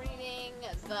still reading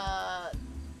the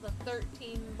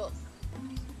 13 book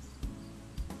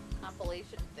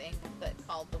compilation thing that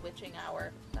called The Witching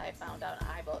Hour that I found out on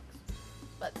iBooks.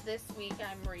 But this week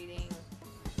I'm reading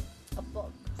a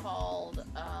book called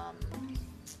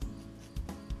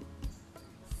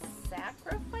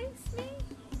Sacrifice Me?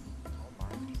 Oh my.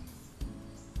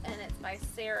 And it's by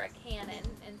Sarah Cannon,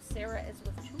 and Sarah is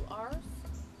with 2 R's.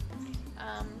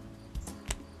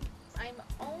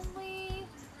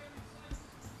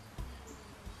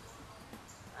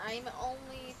 I'm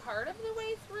only part of the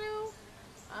way through.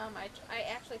 I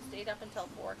actually stayed up until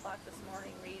 4 o'clock this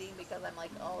morning reading because I'm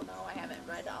like, oh no, I haven't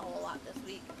read a whole lot this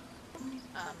week.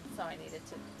 So I needed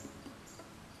to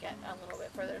get a little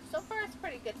bit further. So far, it's a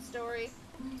pretty good story.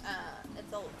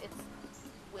 It's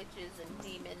witches and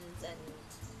demons and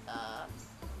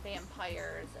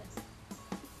vampires and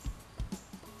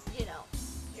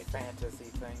your Fantasy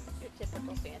things.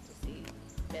 typical fantasy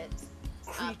bits.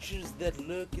 Creatures that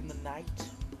lurk in the night.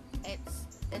 It's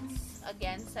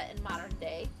again set in modern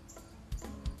day,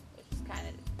 which is kind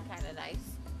of nice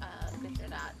because you're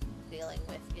not dealing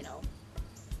with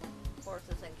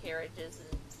horses and carriages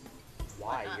and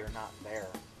Why whatnot. you're not there?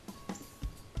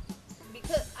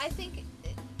 Because I think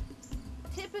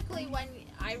typically when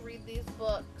I read these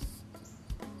books,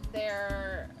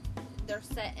 they're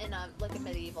set in a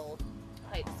medieval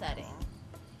type setting,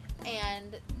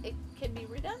 and it can be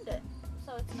redundant.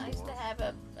 So it's nice to have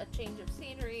a change of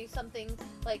scenery. Something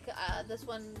like this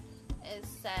one is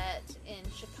set in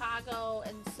Chicago,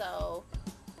 and so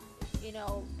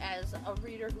as a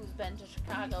reader who's been to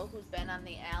Chicago, who's been on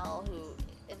the L, who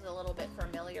is a little bit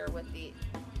familiar with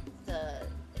the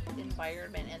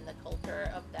environment and the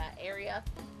culture of that area,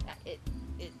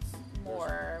 it's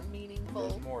more meaningful.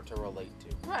 There's more to relate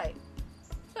to. Right.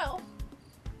 So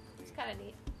it's kind of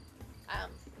neat.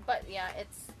 But yeah,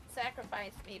 it's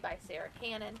Sacrifice Me by Sarah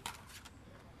Cannon.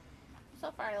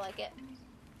 So far, I like it.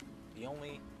 The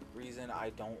only reason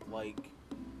I don't like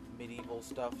medieval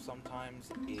stuff sometimes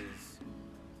is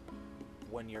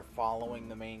when you're following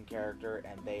the main character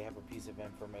and they have a piece of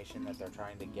information that they're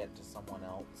trying to get to someone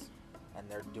else, and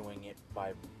they're doing it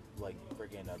by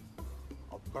friggin'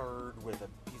 a bird with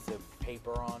a piece of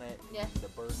paper on it. Yeah. The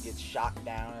bird gets shot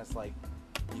down. It's like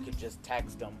you could just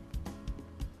text them.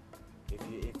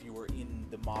 If you were in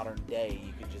the modern day,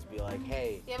 you could just be like,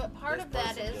 hey. Yeah, but part this of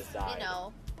that person is, just died.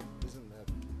 Isn't that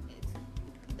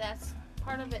that's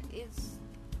part of it is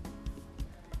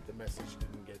the message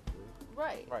didn't get through?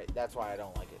 right. Right, that's why I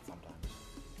don't like it sometimes.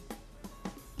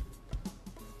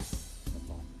 That's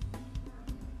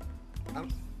all.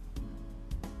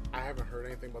 I haven't heard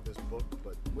anything about this book,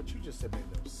 but what you just said made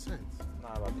no sense. It's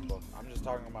not about the book. I'm just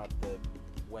talking about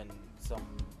when some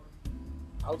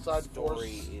Outside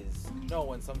story force.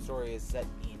 when some story is set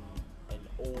in an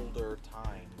older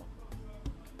time.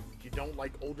 You don't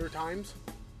like older times?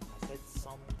 I said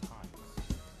sometimes.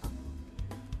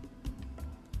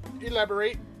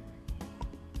 Elaborate.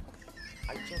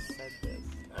 I just said this.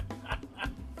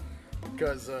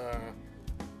 Because, okay.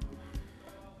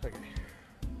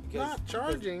 Not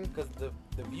charging. Because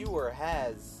the viewer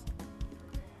has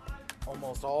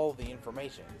almost all the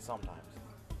information sometimes.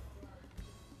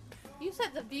 You said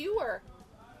the viewer.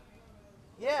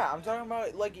 Yeah, I'm talking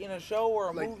about like in a show or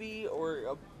a Like- movie or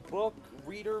a book,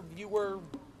 reader, viewer,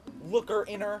 looker,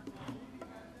 inner.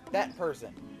 That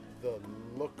person. The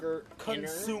looker inner.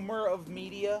 Consumer of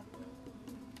media.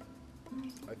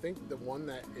 I think the one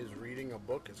that is reading a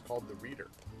book is called the reader.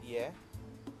 Yeah.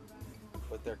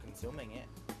 But they're consuming it.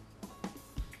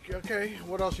 Okay,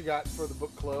 what else you got for the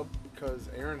book club? Because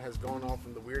Aaron has gone off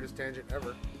on the weirdest tangent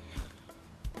ever.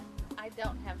 I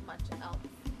don't have much else.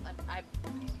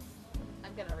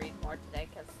 I'm gonna read more today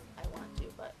because I want to,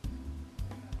 but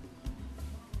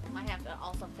I have to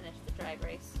also finish the drag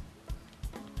race.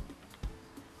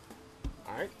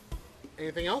 Alright.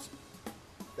 Anything else?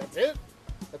 That's it?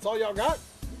 That's all y'all got?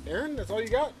 Aaron, that's all you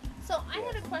got? So I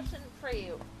had a question for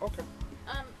you. Okay.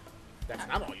 That's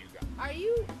not all you got. Are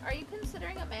you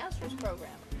considering a master's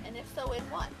program? And if so, in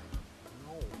what?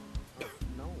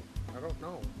 No. I don't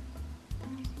know.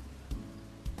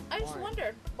 I just Why?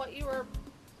 wondered what you were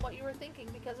thinking,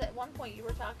 because at one point you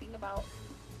were talking about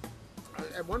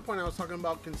At one point I was talking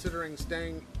about considering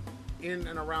staying in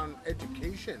and around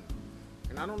education.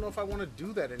 And I don't know if I want to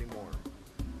do that anymore.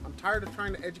 I'm tired of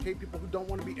trying to educate people who don't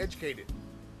want to be educated.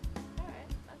 all right,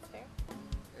 that's fair.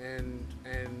 And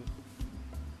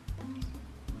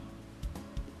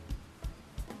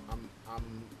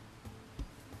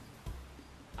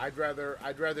I'd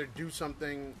rather do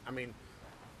something. I mean,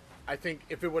 I think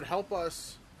if it would help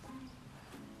us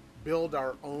build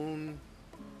our own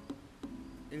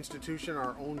institution,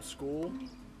 our own school,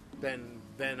 then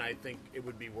I think it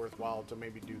would be worthwhile to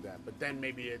maybe do that. But then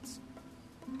maybe it's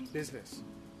business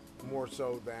more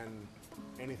so than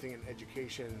anything in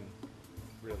education,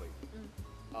 really.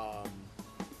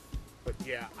 But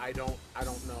yeah, I don't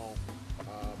know.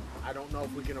 I don't know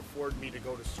if we can afford me to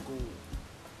go to school.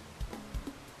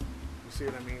 You see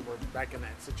what I mean? We're back in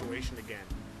that situation again,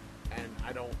 and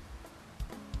I don't.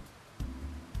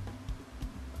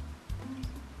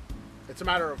 It's a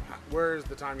matter of where is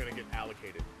the time going to get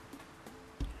allocated,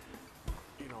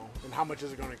 you know, and how much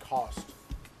is it going to cost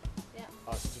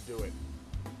us to do it.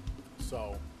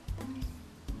 So.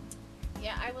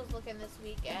 Yeah, I was looking this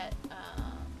week at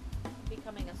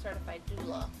becoming a certified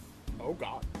doula. Oh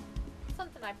God.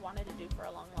 Something I've wanted to do for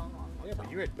a long Yeah, but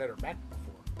time. you had better back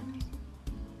before.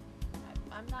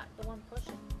 I'm not the one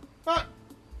pushing. Huh?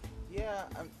 Yeah,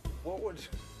 what would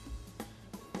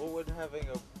having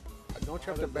a... Don't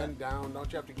you have to bend down?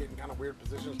 Don't you have to get in kind of weird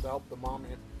positions to help the mom?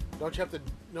 Don't you have to...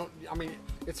 No, I mean,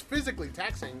 it's physically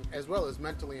taxing as well as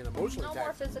mentally and emotionally No taxing.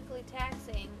 more physically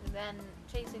taxing than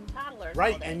chasing toddlers.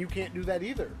 Right, all day. and you can't do that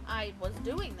either. I was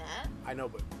doing that. I know,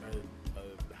 but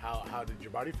how did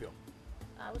your body feel?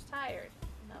 I was tired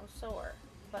and I was sore,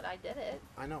 but I did it.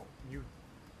 I know you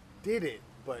did it,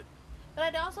 but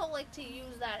I'd also like to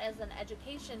use that as an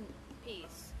education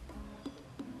piece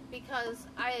because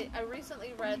I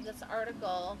recently read this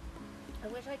article. I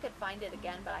wish I could find it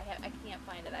again, but I can't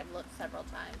find it. I've looked several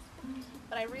times.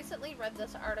 But I recently read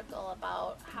this article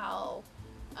about how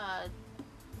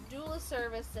doula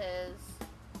services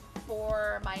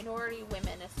for minority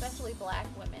women, especially black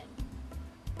women,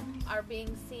 are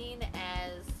being seen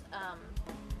as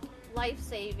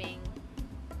life-saving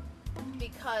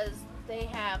because they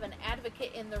have an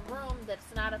advocate in the room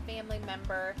that's not a family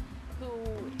member who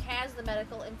has the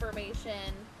medical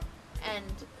information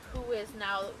and who is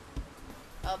now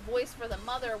a voice for the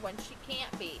mother when she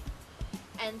can't be.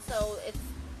 And so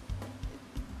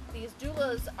these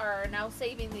doulas are now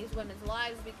saving these women's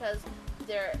lives because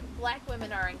black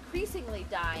women are increasingly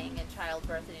dying in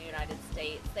childbirth in the United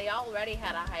States. They already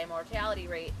had a high mortality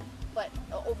rate, but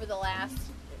over the last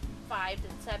 5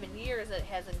 to 7 years it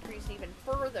has increased even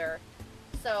further.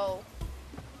 So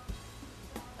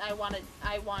I want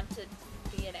to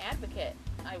be an advocate.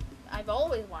 I've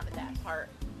always wanted that part.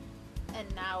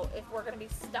 And now, if we're going to be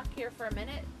stuck here for a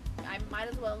minute, I might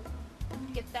as well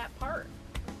get that part.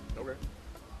 okay.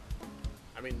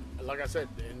 I mean, like I said,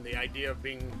 and the idea of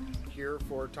being here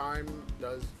for a time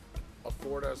does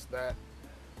afford us that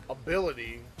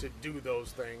ability to do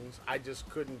those things. I just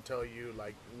couldn't tell you,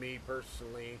 like,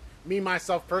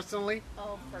 myself personally.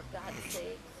 Oh, for God's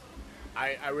sake.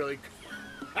 I really,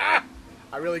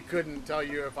 I really couldn't tell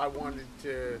you if I wanted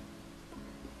to,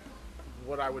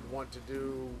 what I would want to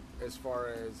do as far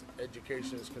as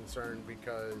education is concerned,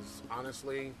 because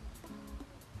honestly,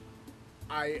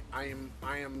 I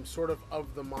am sort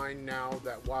of the mind now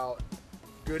that while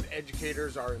good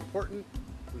educators are important,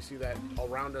 we see that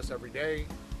around us every day.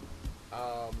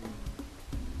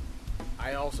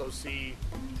 I also see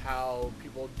how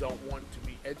people don't want to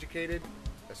be educated,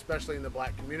 especially in the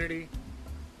black community,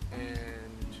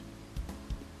 and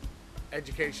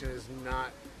education is not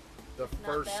the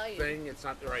first thing. It's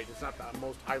not right. It's not the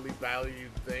most highly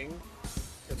valued thing.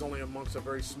 It's only amongst a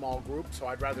very small group, so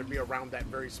I'd rather be around that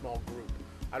very small group.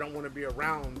 I don't want to be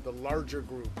around the larger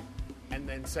group and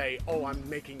then say, oh, I'm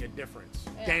making a difference.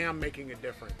 Yeah. Damn, making a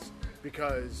difference.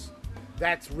 Because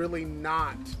that's really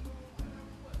not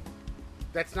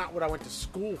what I went to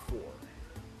school for.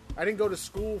 I didn't go to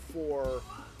school for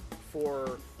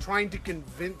trying to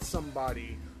convince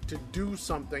somebody to do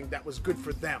something that was good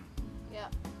for them. Yeah.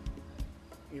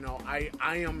 You know,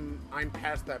 I'm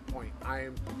past that point.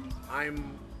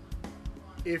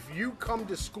 If you come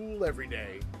to school every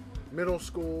day, middle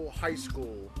school, high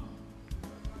school,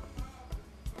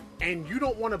 and you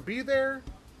don't want to be there,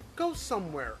 go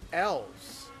somewhere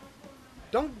else.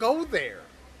 Don't go there,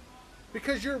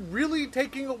 because you're really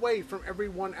taking away from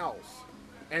everyone else.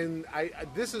 And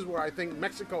this is where I think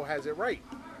Mexico has it right.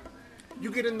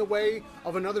 You get in the way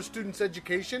of another student's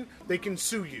education, they can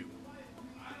sue you.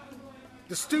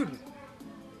 The student.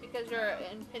 Because you're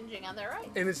impinging on their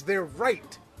rights. And it's their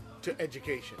right to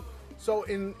education. So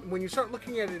when you start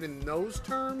looking at it in those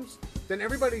terms, then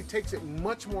everybody takes it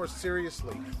much more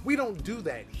seriously. We don't do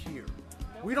that here.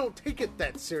 We don't take it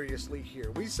that seriously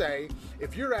here. We say,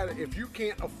 if you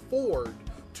can't afford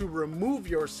to remove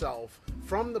yourself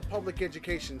from the public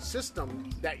education system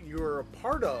that you're a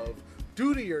part of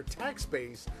due to your tax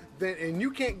base, then and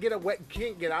you can't get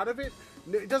out of it,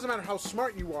 it doesn't matter how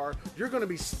smart you are, you're going to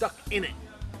be stuck in it.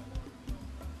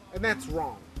 And that's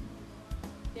wrong.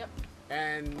 Yep.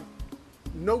 And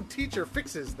no teacher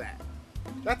fixes that.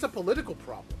 That's a political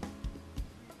problem.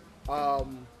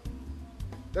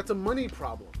 That's a money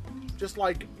problem. Just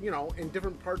like, in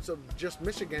different parts of just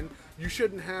Michigan, you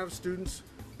shouldn't have students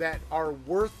that are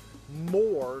worth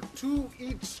more to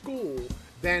each school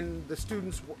than the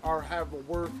students have a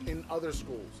worth in other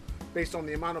schools, based on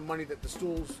the amount of money that the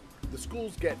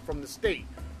schools get from the state.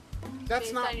 That's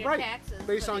Based not on your right. taxes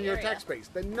Based for on the your area. tax base.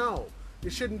 Then no,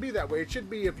 it shouldn't be that way. It should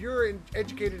be if you're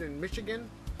educated in Michigan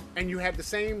and you have the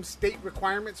same state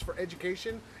requirements for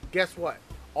education, guess what?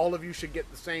 All of you should get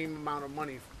the same amount of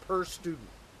money per student.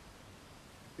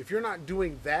 If you're not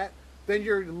doing that, then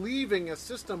you're leaving a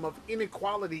system of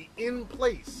inequality in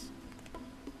place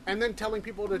and then telling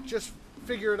people to just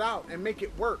figure it out and make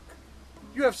it work.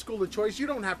 You have school of choice. You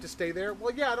don't have to stay there.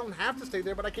 Well, yeah, I don't have to stay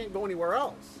there, but I can't go anywhere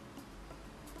else.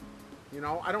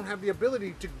 I don't have the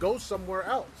ability to go somewhere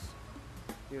else.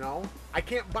 I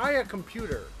can't buy a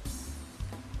computer.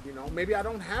 Maybe I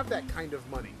don't have that kind of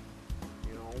money.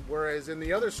 Whereas in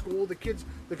the other school, the kids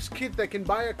that can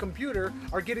buy a computer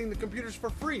are getting the computers for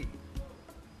free.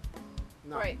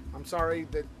 No, Right. I'm sorry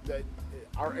that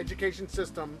our education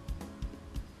system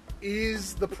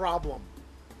is the problem.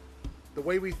 The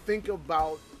way we think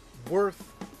about worth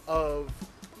of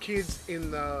kids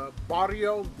in the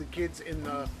barrio, the kids in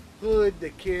the hood, the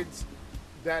kids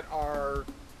that are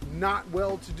not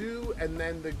well-to-do, and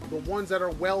then the ones that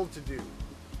are well-to-do.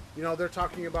 They're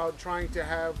talking about trying to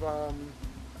have,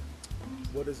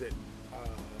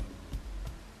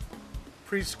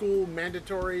 preschool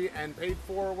mandatory and paid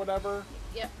for or whatever.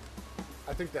 Yep.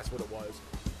 I think that's what it was.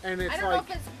 And it's I don't know if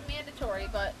it's mandatory,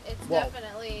 but it's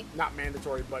definitely not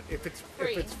mandatory, but if it's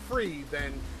free,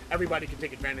 then everybody can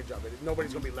take advantage of it.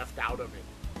 Nobody's going to be left out of it,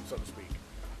 so to speak.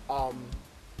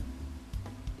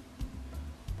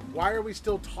 Why are we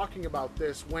still talking about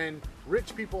this when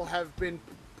rich people have been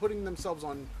putting themselves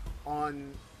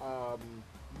on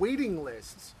waiting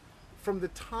lists from the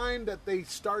time that they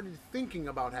started thinking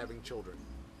about having children?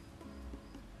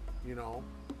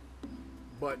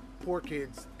 But poor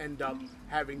kids end up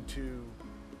having to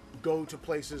go to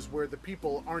places where the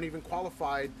people aren't even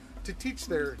qualified to teach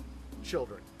their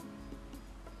children.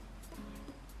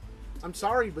 I'm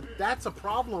sorry, but that's a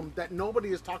problem that nobody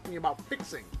is talking about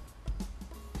fixing.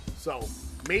 So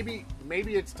maybe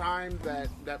it's time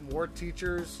that more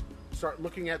teachers start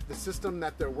looking at the system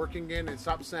that they're working in and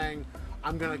stop saying,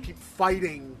 I'm going to keep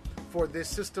fighting for this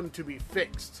system to be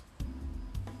fixed,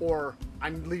 or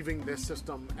I'm leaving this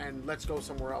system and let's go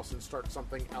somewhere else and start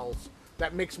something else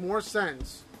that makes more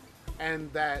sense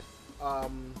and that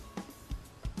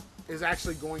is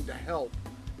actually going to help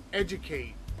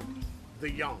educate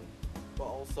the young. But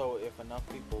also, if enough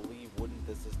people leave, wouldn't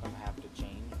the system have to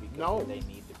change because No. they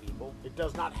need the people? It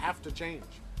does not have to change.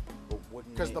 But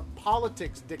wouldn't Because it- the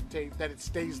politics dictate that it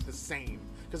stays the same.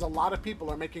 Because a lot of people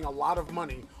are making a lot of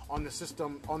money on the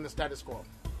system, on the status quo.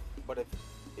 But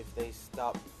if they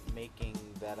stop making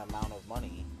that amount of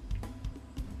money,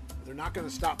 They're not going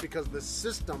to stop because the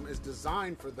system is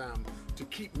designed for them to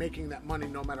keep making that money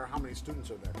no matter how many students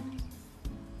are there.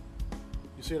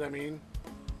 You see what I mean?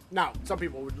 Now, some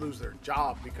people would lose their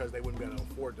job because they wouldn't be able to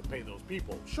afford to pay those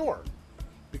people. Sure.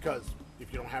 Because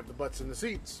if you don't have the butts in the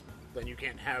seats, then you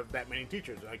can't have that many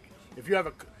teachers. Like, if you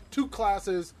have two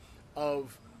classes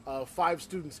of 5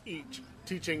 students each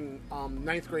teaching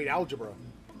 9th grade algebra,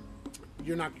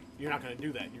 you're not going to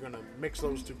do that. You're going to mix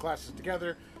those two classes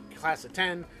together, class of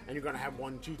 10, and you're going to have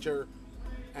one teacher,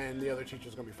 and the other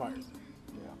teacher's going to be fired.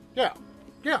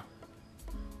 Yeah.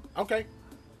 Okay.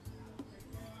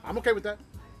 I'm okay with that.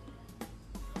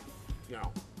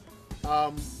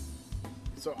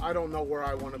 So I don't know where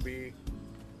I want to be.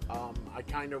 I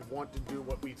kind of want to do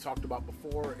what we talked about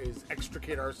before, is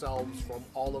extricate ourselves from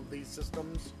all of these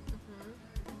systems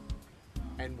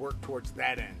and work towards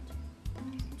that end.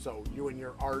 So you and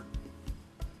your art,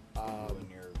 in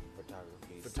your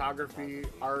photography,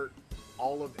 art,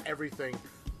 all of everything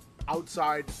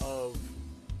outside of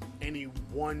any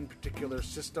one particular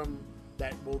system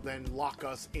that will then lock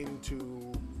us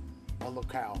into a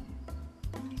locale.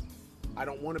 I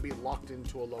don't want to be locked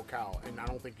into a locale, and I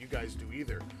don't think you guys do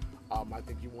either. I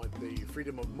think you want the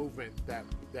freedom of movement that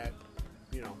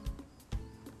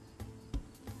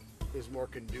is more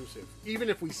conducive. Even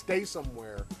if we stay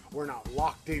somewhere, we're not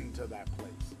locked into that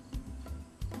place.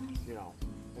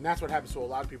 And that's what happens to a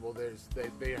lot of people.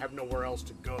 They have nowhere else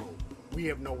to go, we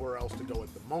have nowhere else to go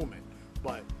at the moment.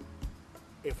 But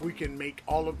if we can make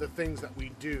all of the things that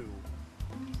we do,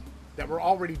 that we're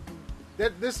already,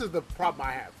 this is the problem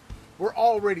I have. We're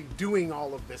already doing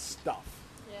all of this stuff.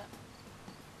 Yeah.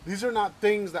 These are not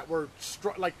things that we're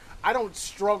like. I don't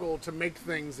struggle to make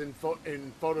things in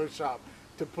Photoshop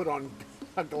to put on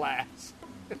a glass.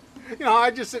 You know, I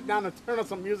just sit down and turn on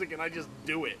some music and I just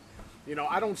do it. You know,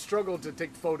 I don't struggle to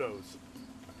take photos.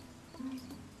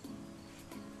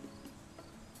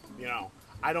 You know,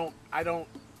 I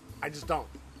just don't.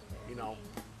 You know,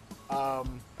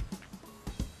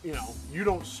 you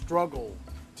don't struggle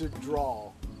to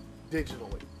draw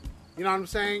digitally. You know what I'm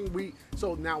saying?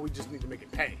 So now we just need to make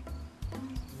it pay.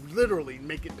 Literally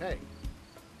make it pay.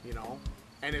 You know?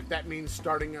 And if that means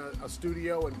starting a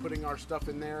studio and putting our stuff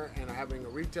in there and having a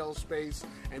retail space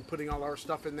and putting all our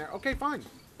stuff in there, okay, fine.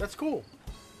 That's cool.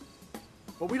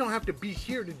 But we don't have to be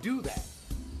here to do that.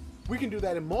 We can do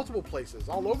that in multiple places,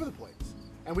 all over the place.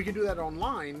 And we can do that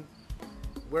online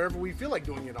wherever we feel like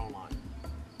doing it online.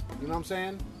 You know what I'm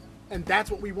saying? And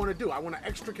that's what we want to do. I want to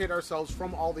extricate ourselves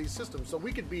from all these systems. So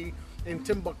we could be in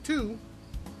Timbuktu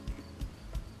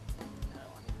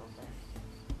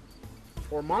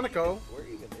or Monaco. Where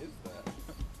even is that?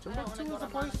 Timbuktu is a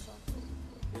place.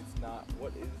 It's not.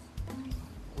 What is?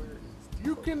 Where is?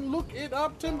 You can look it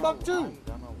up, Timbuktu. I'm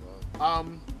gonna look.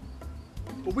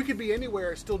 But we could be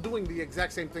anywhere still doing the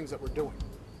exact same things that we're doing.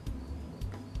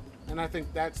 And I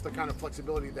think that's the kind of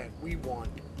flexibility that we want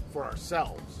for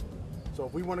ourselves. So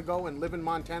if we want to go and live in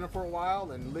Montana for a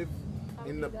while and live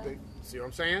in the big, see what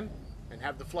I'm saying? And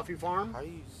have the fluffy farm. How do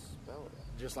you spell it?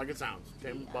 Just like it sounds.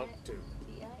 Timbuktu.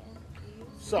 T-I-M-U.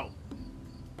 So,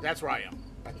 that's where I am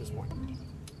at this point.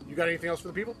 You got anything else for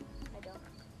the people? I don't.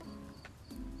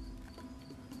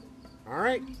 All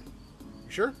right. You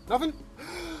sure? Nothing?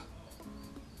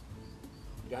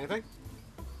 You got anything?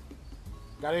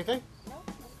 Got anything? No, I'm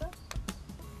good.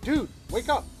 Dude, wake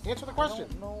up. Answer the question. I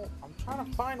don't know. I'm trying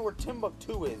to find where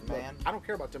Timbuktu is, man. I don't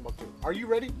care about Timbuktu. Are you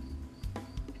ready?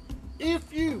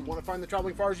 If you want to find the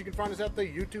Traveling Fars, you can find us at the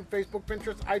YouTube, Facebook,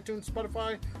 Pinterest, iTunes,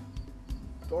 Spotify,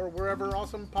 or wherever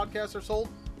awesome podcasts are sold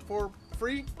for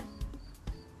free.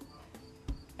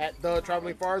 At the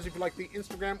Traveling Fars, if you like the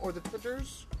Instagram or the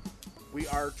Twitters. We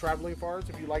are Traveling Fars.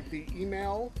 If you like the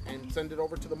email and send it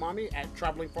over to the mommy at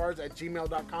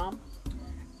travelingfars@gmail.com.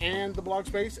 And the blog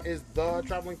space is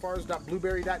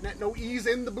thetravelingfars.blueberry.net. No E's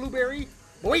in the blueberry.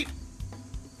 But wait,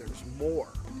 there's more.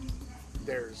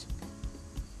 There's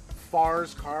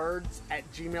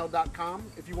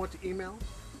farscards@gmail.com if you want to email.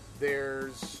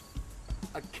 There's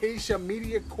Acacia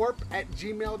Media Corp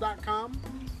 @gmail.com.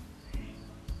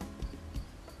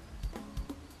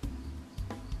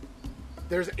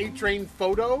 There's A-Train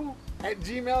Photo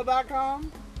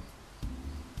 @gmail.com.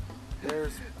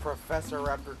 There's Professor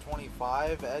Raptor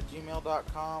 25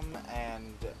 @gmail.com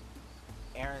and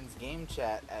Aaron's Game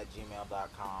Chat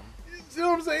 @gmail.com. See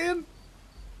what I'm saying?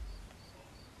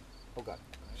 Oh God,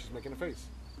 she's making a face.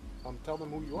 Tell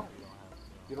them who you are.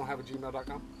 You don't have a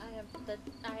gmail.com? I have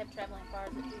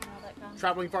travelingfars@gmail.com.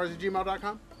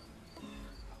 Travelingfars@gmail.com.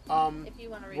 If you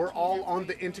want to reach We're me, all that's on where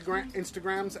the you can reach me.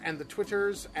 Instagrams and the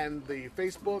Twitters and the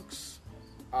Facebooks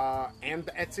and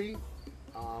the Etsy.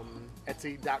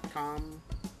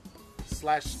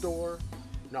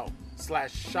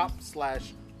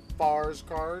 Etsy.com/store/shop/Fars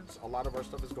cards. A lot of our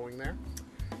stuff is going there.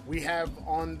 We have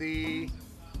on the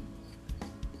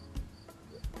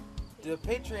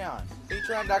Patreon.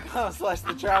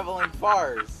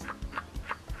 Patreon.com/thetravelingfars.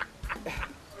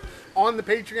 On the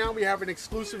Patreon, we have an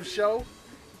exclusive show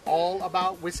all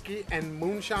about whiskey and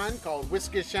moonshine called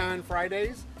Whiskey Shine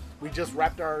Fridays. We just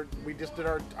did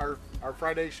our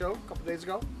Friday show a couple days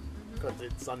ago because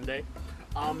it's Sunday.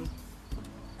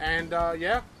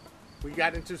 Yeah, we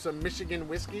got into some Michigan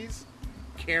whiskeys.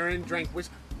 Karen drank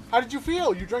whiskey. How did you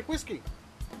feel? You drank whiskey.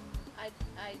 I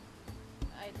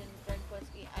didn't drink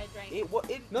whiskey. I drank.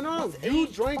 No. was You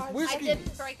aged drank 5 whiskey. I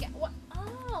didn't drink it. What?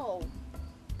 Oh.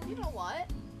 You know what?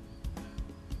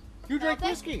 You drank that,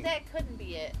 whiskey. That couldn't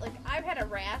be it. Like, I've had a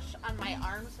rash on my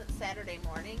arm since Saturday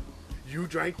morning, You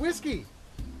drank whiskey.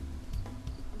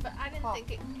 but I didn't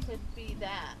think it could be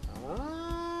that.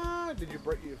 Did you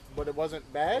break? But it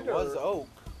wasn't bad. It was or? oak.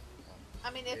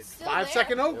 I mean, it's still 5 there.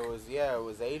 second oak. It was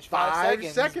aged 5 5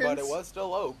 seconds, seconds. but it was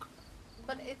still oak.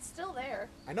 But it's still there.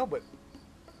 I know, but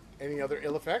any other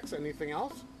ill effects? Anything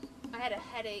else? I had a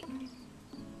headache.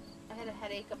 I had a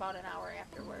headache about an hour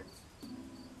afterwards.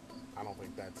 I don't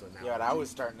think that's enough. Yeah, but I was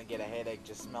starting to get a headache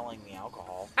just smelling the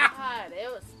alcohol. God,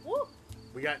 it was. Woo.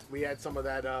 We had some of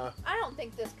that. I don't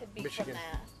think this could be Michigan.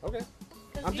 from that. Okay.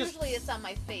 Because usually it's on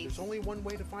my face. There's only one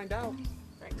way to find out.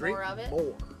 Drink Drink more of it.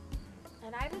 more.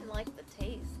 And I didn't like the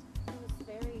taste. It was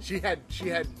very. She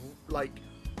had like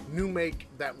new make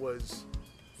that was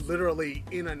literally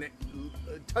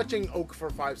touching oak for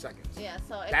 5 seconds. Yeah,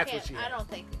 so it That's can't. what she I had. don't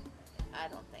think.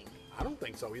 I don't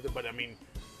think so either, but I mean,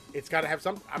 it's got to have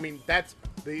some. I mean, that's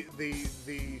the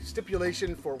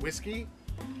stipulation for whiskey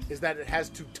is that it has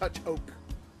to touch oak,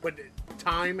 but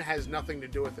time has nothing to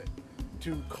do with it.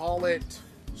 To call it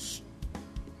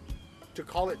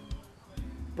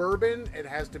bourbon, it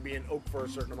has to be an oak for a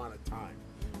certain amount of time,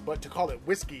 but to call it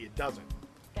whiskey, it doesn't.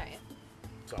 Got you.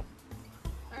 So,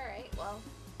 All right. Well.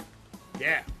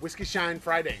 yeah, Whiskey Shine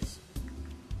Fridays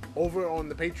over on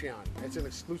the Patreon. It's an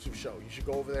exclusive show. You should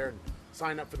go over there and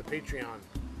sign up for the Patreon,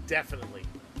 definitely,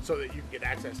 so that you can get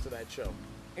access to that show.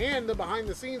 And the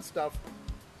behind-the-scenes stuff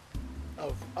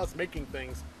of us making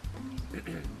things,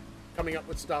 coming up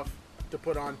with stuff to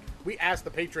put on. We ask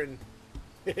the patron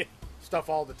stuff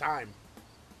all the time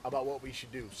about what we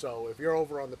should do. So if you're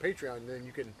over on the Patreon, then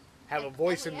you can have a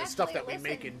voice in the stuff that we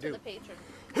make and do. The patron.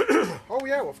 Oh,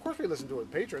 yeah, well, of course we listen to it,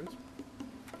 patrons.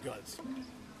 Because,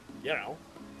 you know,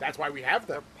 that's why we have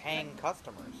them. They're paying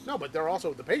customers. No, but they're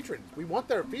also the patrons. We want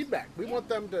their feedback. We want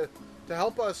them to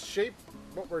help us shape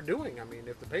what we're doing. I mean,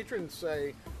 if the patrons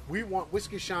say, we want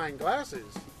Whiskey Shine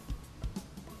glasses,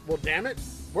 well, damn it,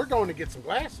 we're going to get some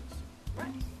glasses. Right.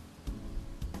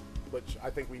 Which I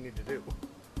think we need to do.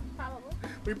 Probably.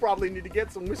 We probably need to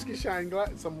get some Whiskey Shine,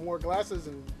 some more glasses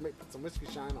and put some Whiskey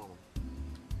Shine on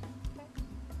them.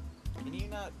 Can you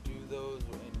not do those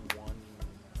in one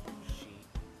sheet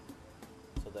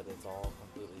so that it's all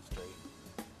completely straight?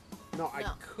 No, I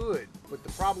No. could, but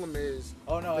the problem is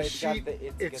Oh no, the it's sheet, got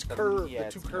the it's got curved, yeah,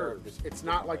 the two it's curves. curved. It's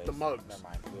not like the Anyways, mugs. Never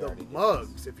mind. We The already did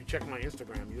mugs, if you check my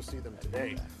Instagram, you'll see them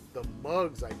today. Okay. The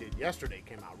mugs I did yesterday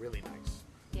came out really nice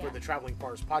Yeah. for the Traveling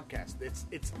Bars podcast.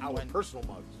 It's our When- personal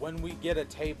mugs. this. When we get a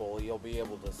table, you'll be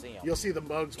able to see them. You'll see the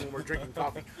mugs when we're drinking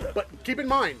coffee. But keep in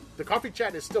mind, the coffee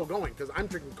chat is still going because I'm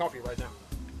drinking coffee right now.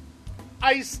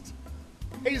 Iced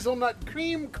hazelnut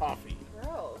cream coffee. Gross.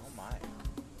 Oh my.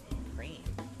 Cream.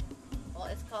 Well,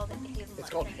 it's called hazelnut. It's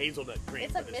called cream. hazelnut cream.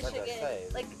 It's a but what that Michigan, say?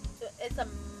 like it's a.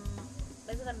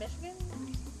 Is it a Michigan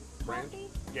brand? coffee?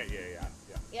 Yeah.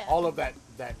 Yeah. All of that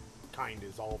kind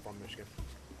is all from Michigan.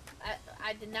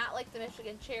 I did not like the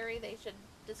Michigan cherry. They should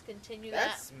discontinue That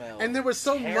that. smells And there was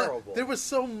so much. terrible. There was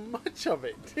so much of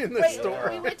it in the Right, store.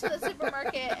 we went to the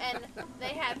supermarket and they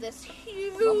had this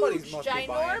huge, Somebody's must be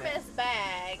buying ginormous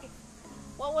bag.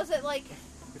 What was it like?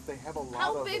 If they have a lot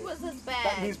How of big it, was this bag?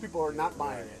 that means people are not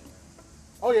buying it.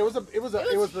 Oh yeah, it was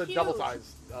the huge. double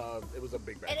size. It was a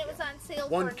big bag. And it was on sale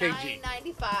 1 for kg.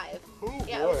 $9.95. Oh,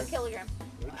 Yeah, it was boy. a kilogram.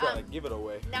 They're trying Um, to give it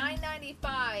away.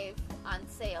 $9.95 on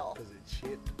sale. Because it's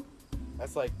shit.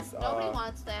 That's like Nobody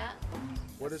wants that.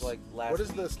 What It's is like last what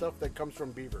is the week. stuff that comes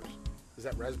from beavers? Is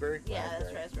that raspberry? Yeah,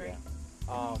 that's raspberry.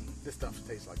 Yeah. This stuff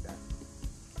tastes like that.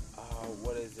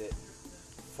 What is it?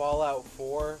 Fallout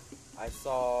 4. I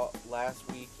saw last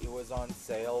week it was on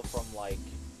sale from like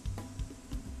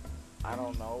I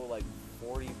don't know, like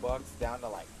 $40 down to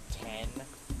like 10.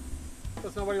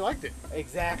 Because nobody liked it.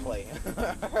 Exactly.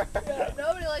 Yeah,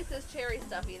 nobody likes this cherry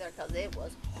stuff either because it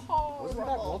was horrible. Wasn't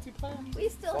that multiplayer? We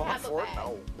still Fallout have a 4? bag.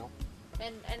 No. No.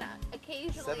 And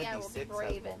occasionally I will be 76 has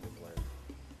brave and multiplayer.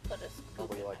 put a scoop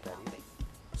Nobody in my liked that coffee.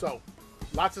 So,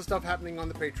 lots of stuff happening on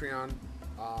the Patreon.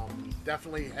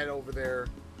 Definitely head over there.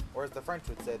 Or as the French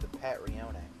would say, the Pat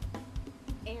Rione.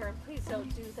 Aaron, please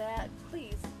don't do that.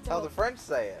 Please How don't. the French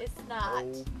say it. It's not.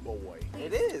 Oh boy. Please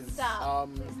It is.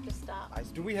 Stop. Please just stop.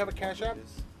 Do we have a Cash App?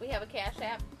 We have a Cash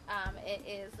App. It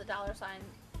is the $,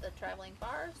 the Traveling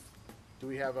Bars. Do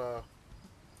we have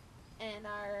And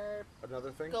our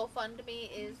another thing? GoFundMe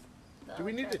is the Do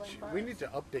we need to Traveling Bars. we need to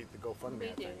update the GoFundMe? We I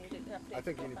do think. need to update I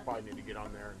think the you GoFundMe. probably need to get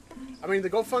on there. I mean, the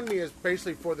GoFundMe is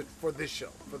basically for this show,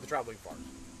 for the Traveling Fars.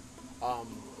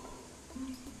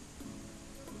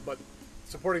 But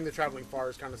supporting the Traveling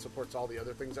Fars kind of supports all the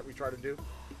other things that we try to do.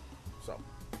 So,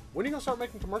 when are you gonna start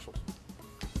making commercials?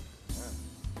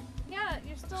 Yeah,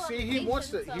 you're still on See, vacation, he wants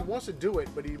to so do it,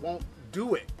 but he won't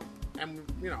do it. And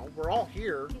we're all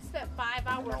here. He spent 5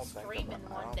 I hours don't think streaming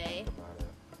about- I one don't day. think about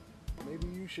it. Maybe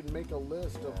you should make a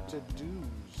list of Yeah.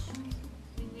 to-dos.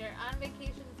 And you're on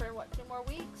vacation for what, 2 more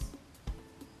weeks?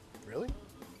 Really?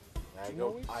 I 2 go.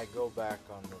 more weeks? I go back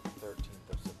on the 13th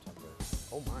of September.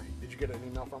 Oh my! Did you get an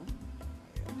email from him?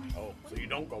 Oh, so you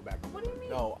don't go back. What do you mean?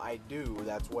 No, I do.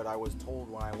 That's what I was told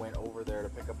when I went over there to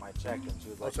pick up my check, and she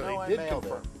was like, so "No, they I did mailed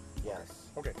confirm. it." Yes.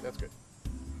 Okay, that's good.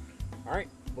 All right.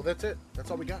 Well, that's it. That's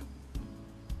all we got.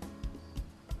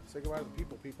 Say goodbye to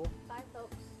the people. Bye,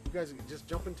 folks. You guys just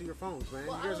jump into your phones, man.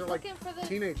 Well, you I guys was are like looking for the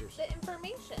teenagers. the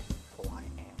information. Oh, I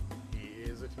am. He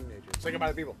is a teenager. Say goodbye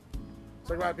to people.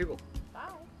 Say goodbye to people. Bye.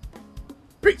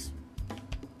 Peace.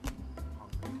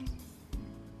 Hungry.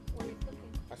 What are you cooking?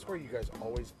 I swear you guys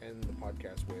always end the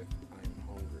podcast with "I'm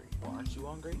hungry." Well, aren't you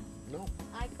hungry? No,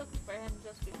 I cooked for him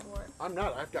just before. I'm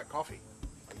not. I've got coffee.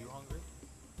 Are you hungry?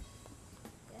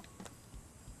 Yeah.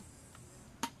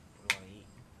 What do you want to eat?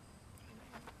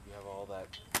 You have all that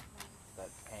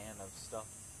pan of stuff.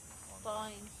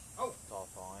 Fine. Oh, It's all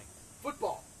thawing.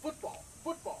 football, football,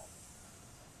 football.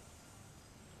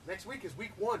 Next week is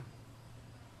week 1. Okay.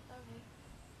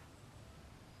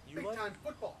 You Big like time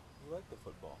football. you like the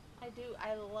football? I do.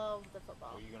 I love the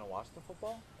football. Are you gonna watch the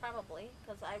football? Probably,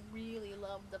 because I really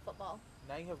love the football.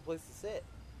 Now you have a place to sit.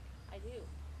 I do.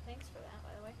 Thanks for that, by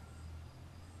the way.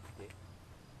 Okay.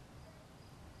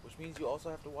 Which means you also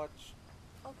have to watch.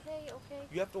 Okay, okay.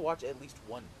 You have to watch at least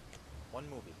one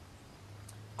movie.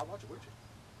 I'll watch it with you.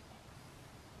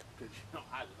 Because,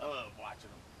 I love watching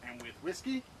them. And with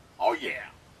whiskey, oh yeah.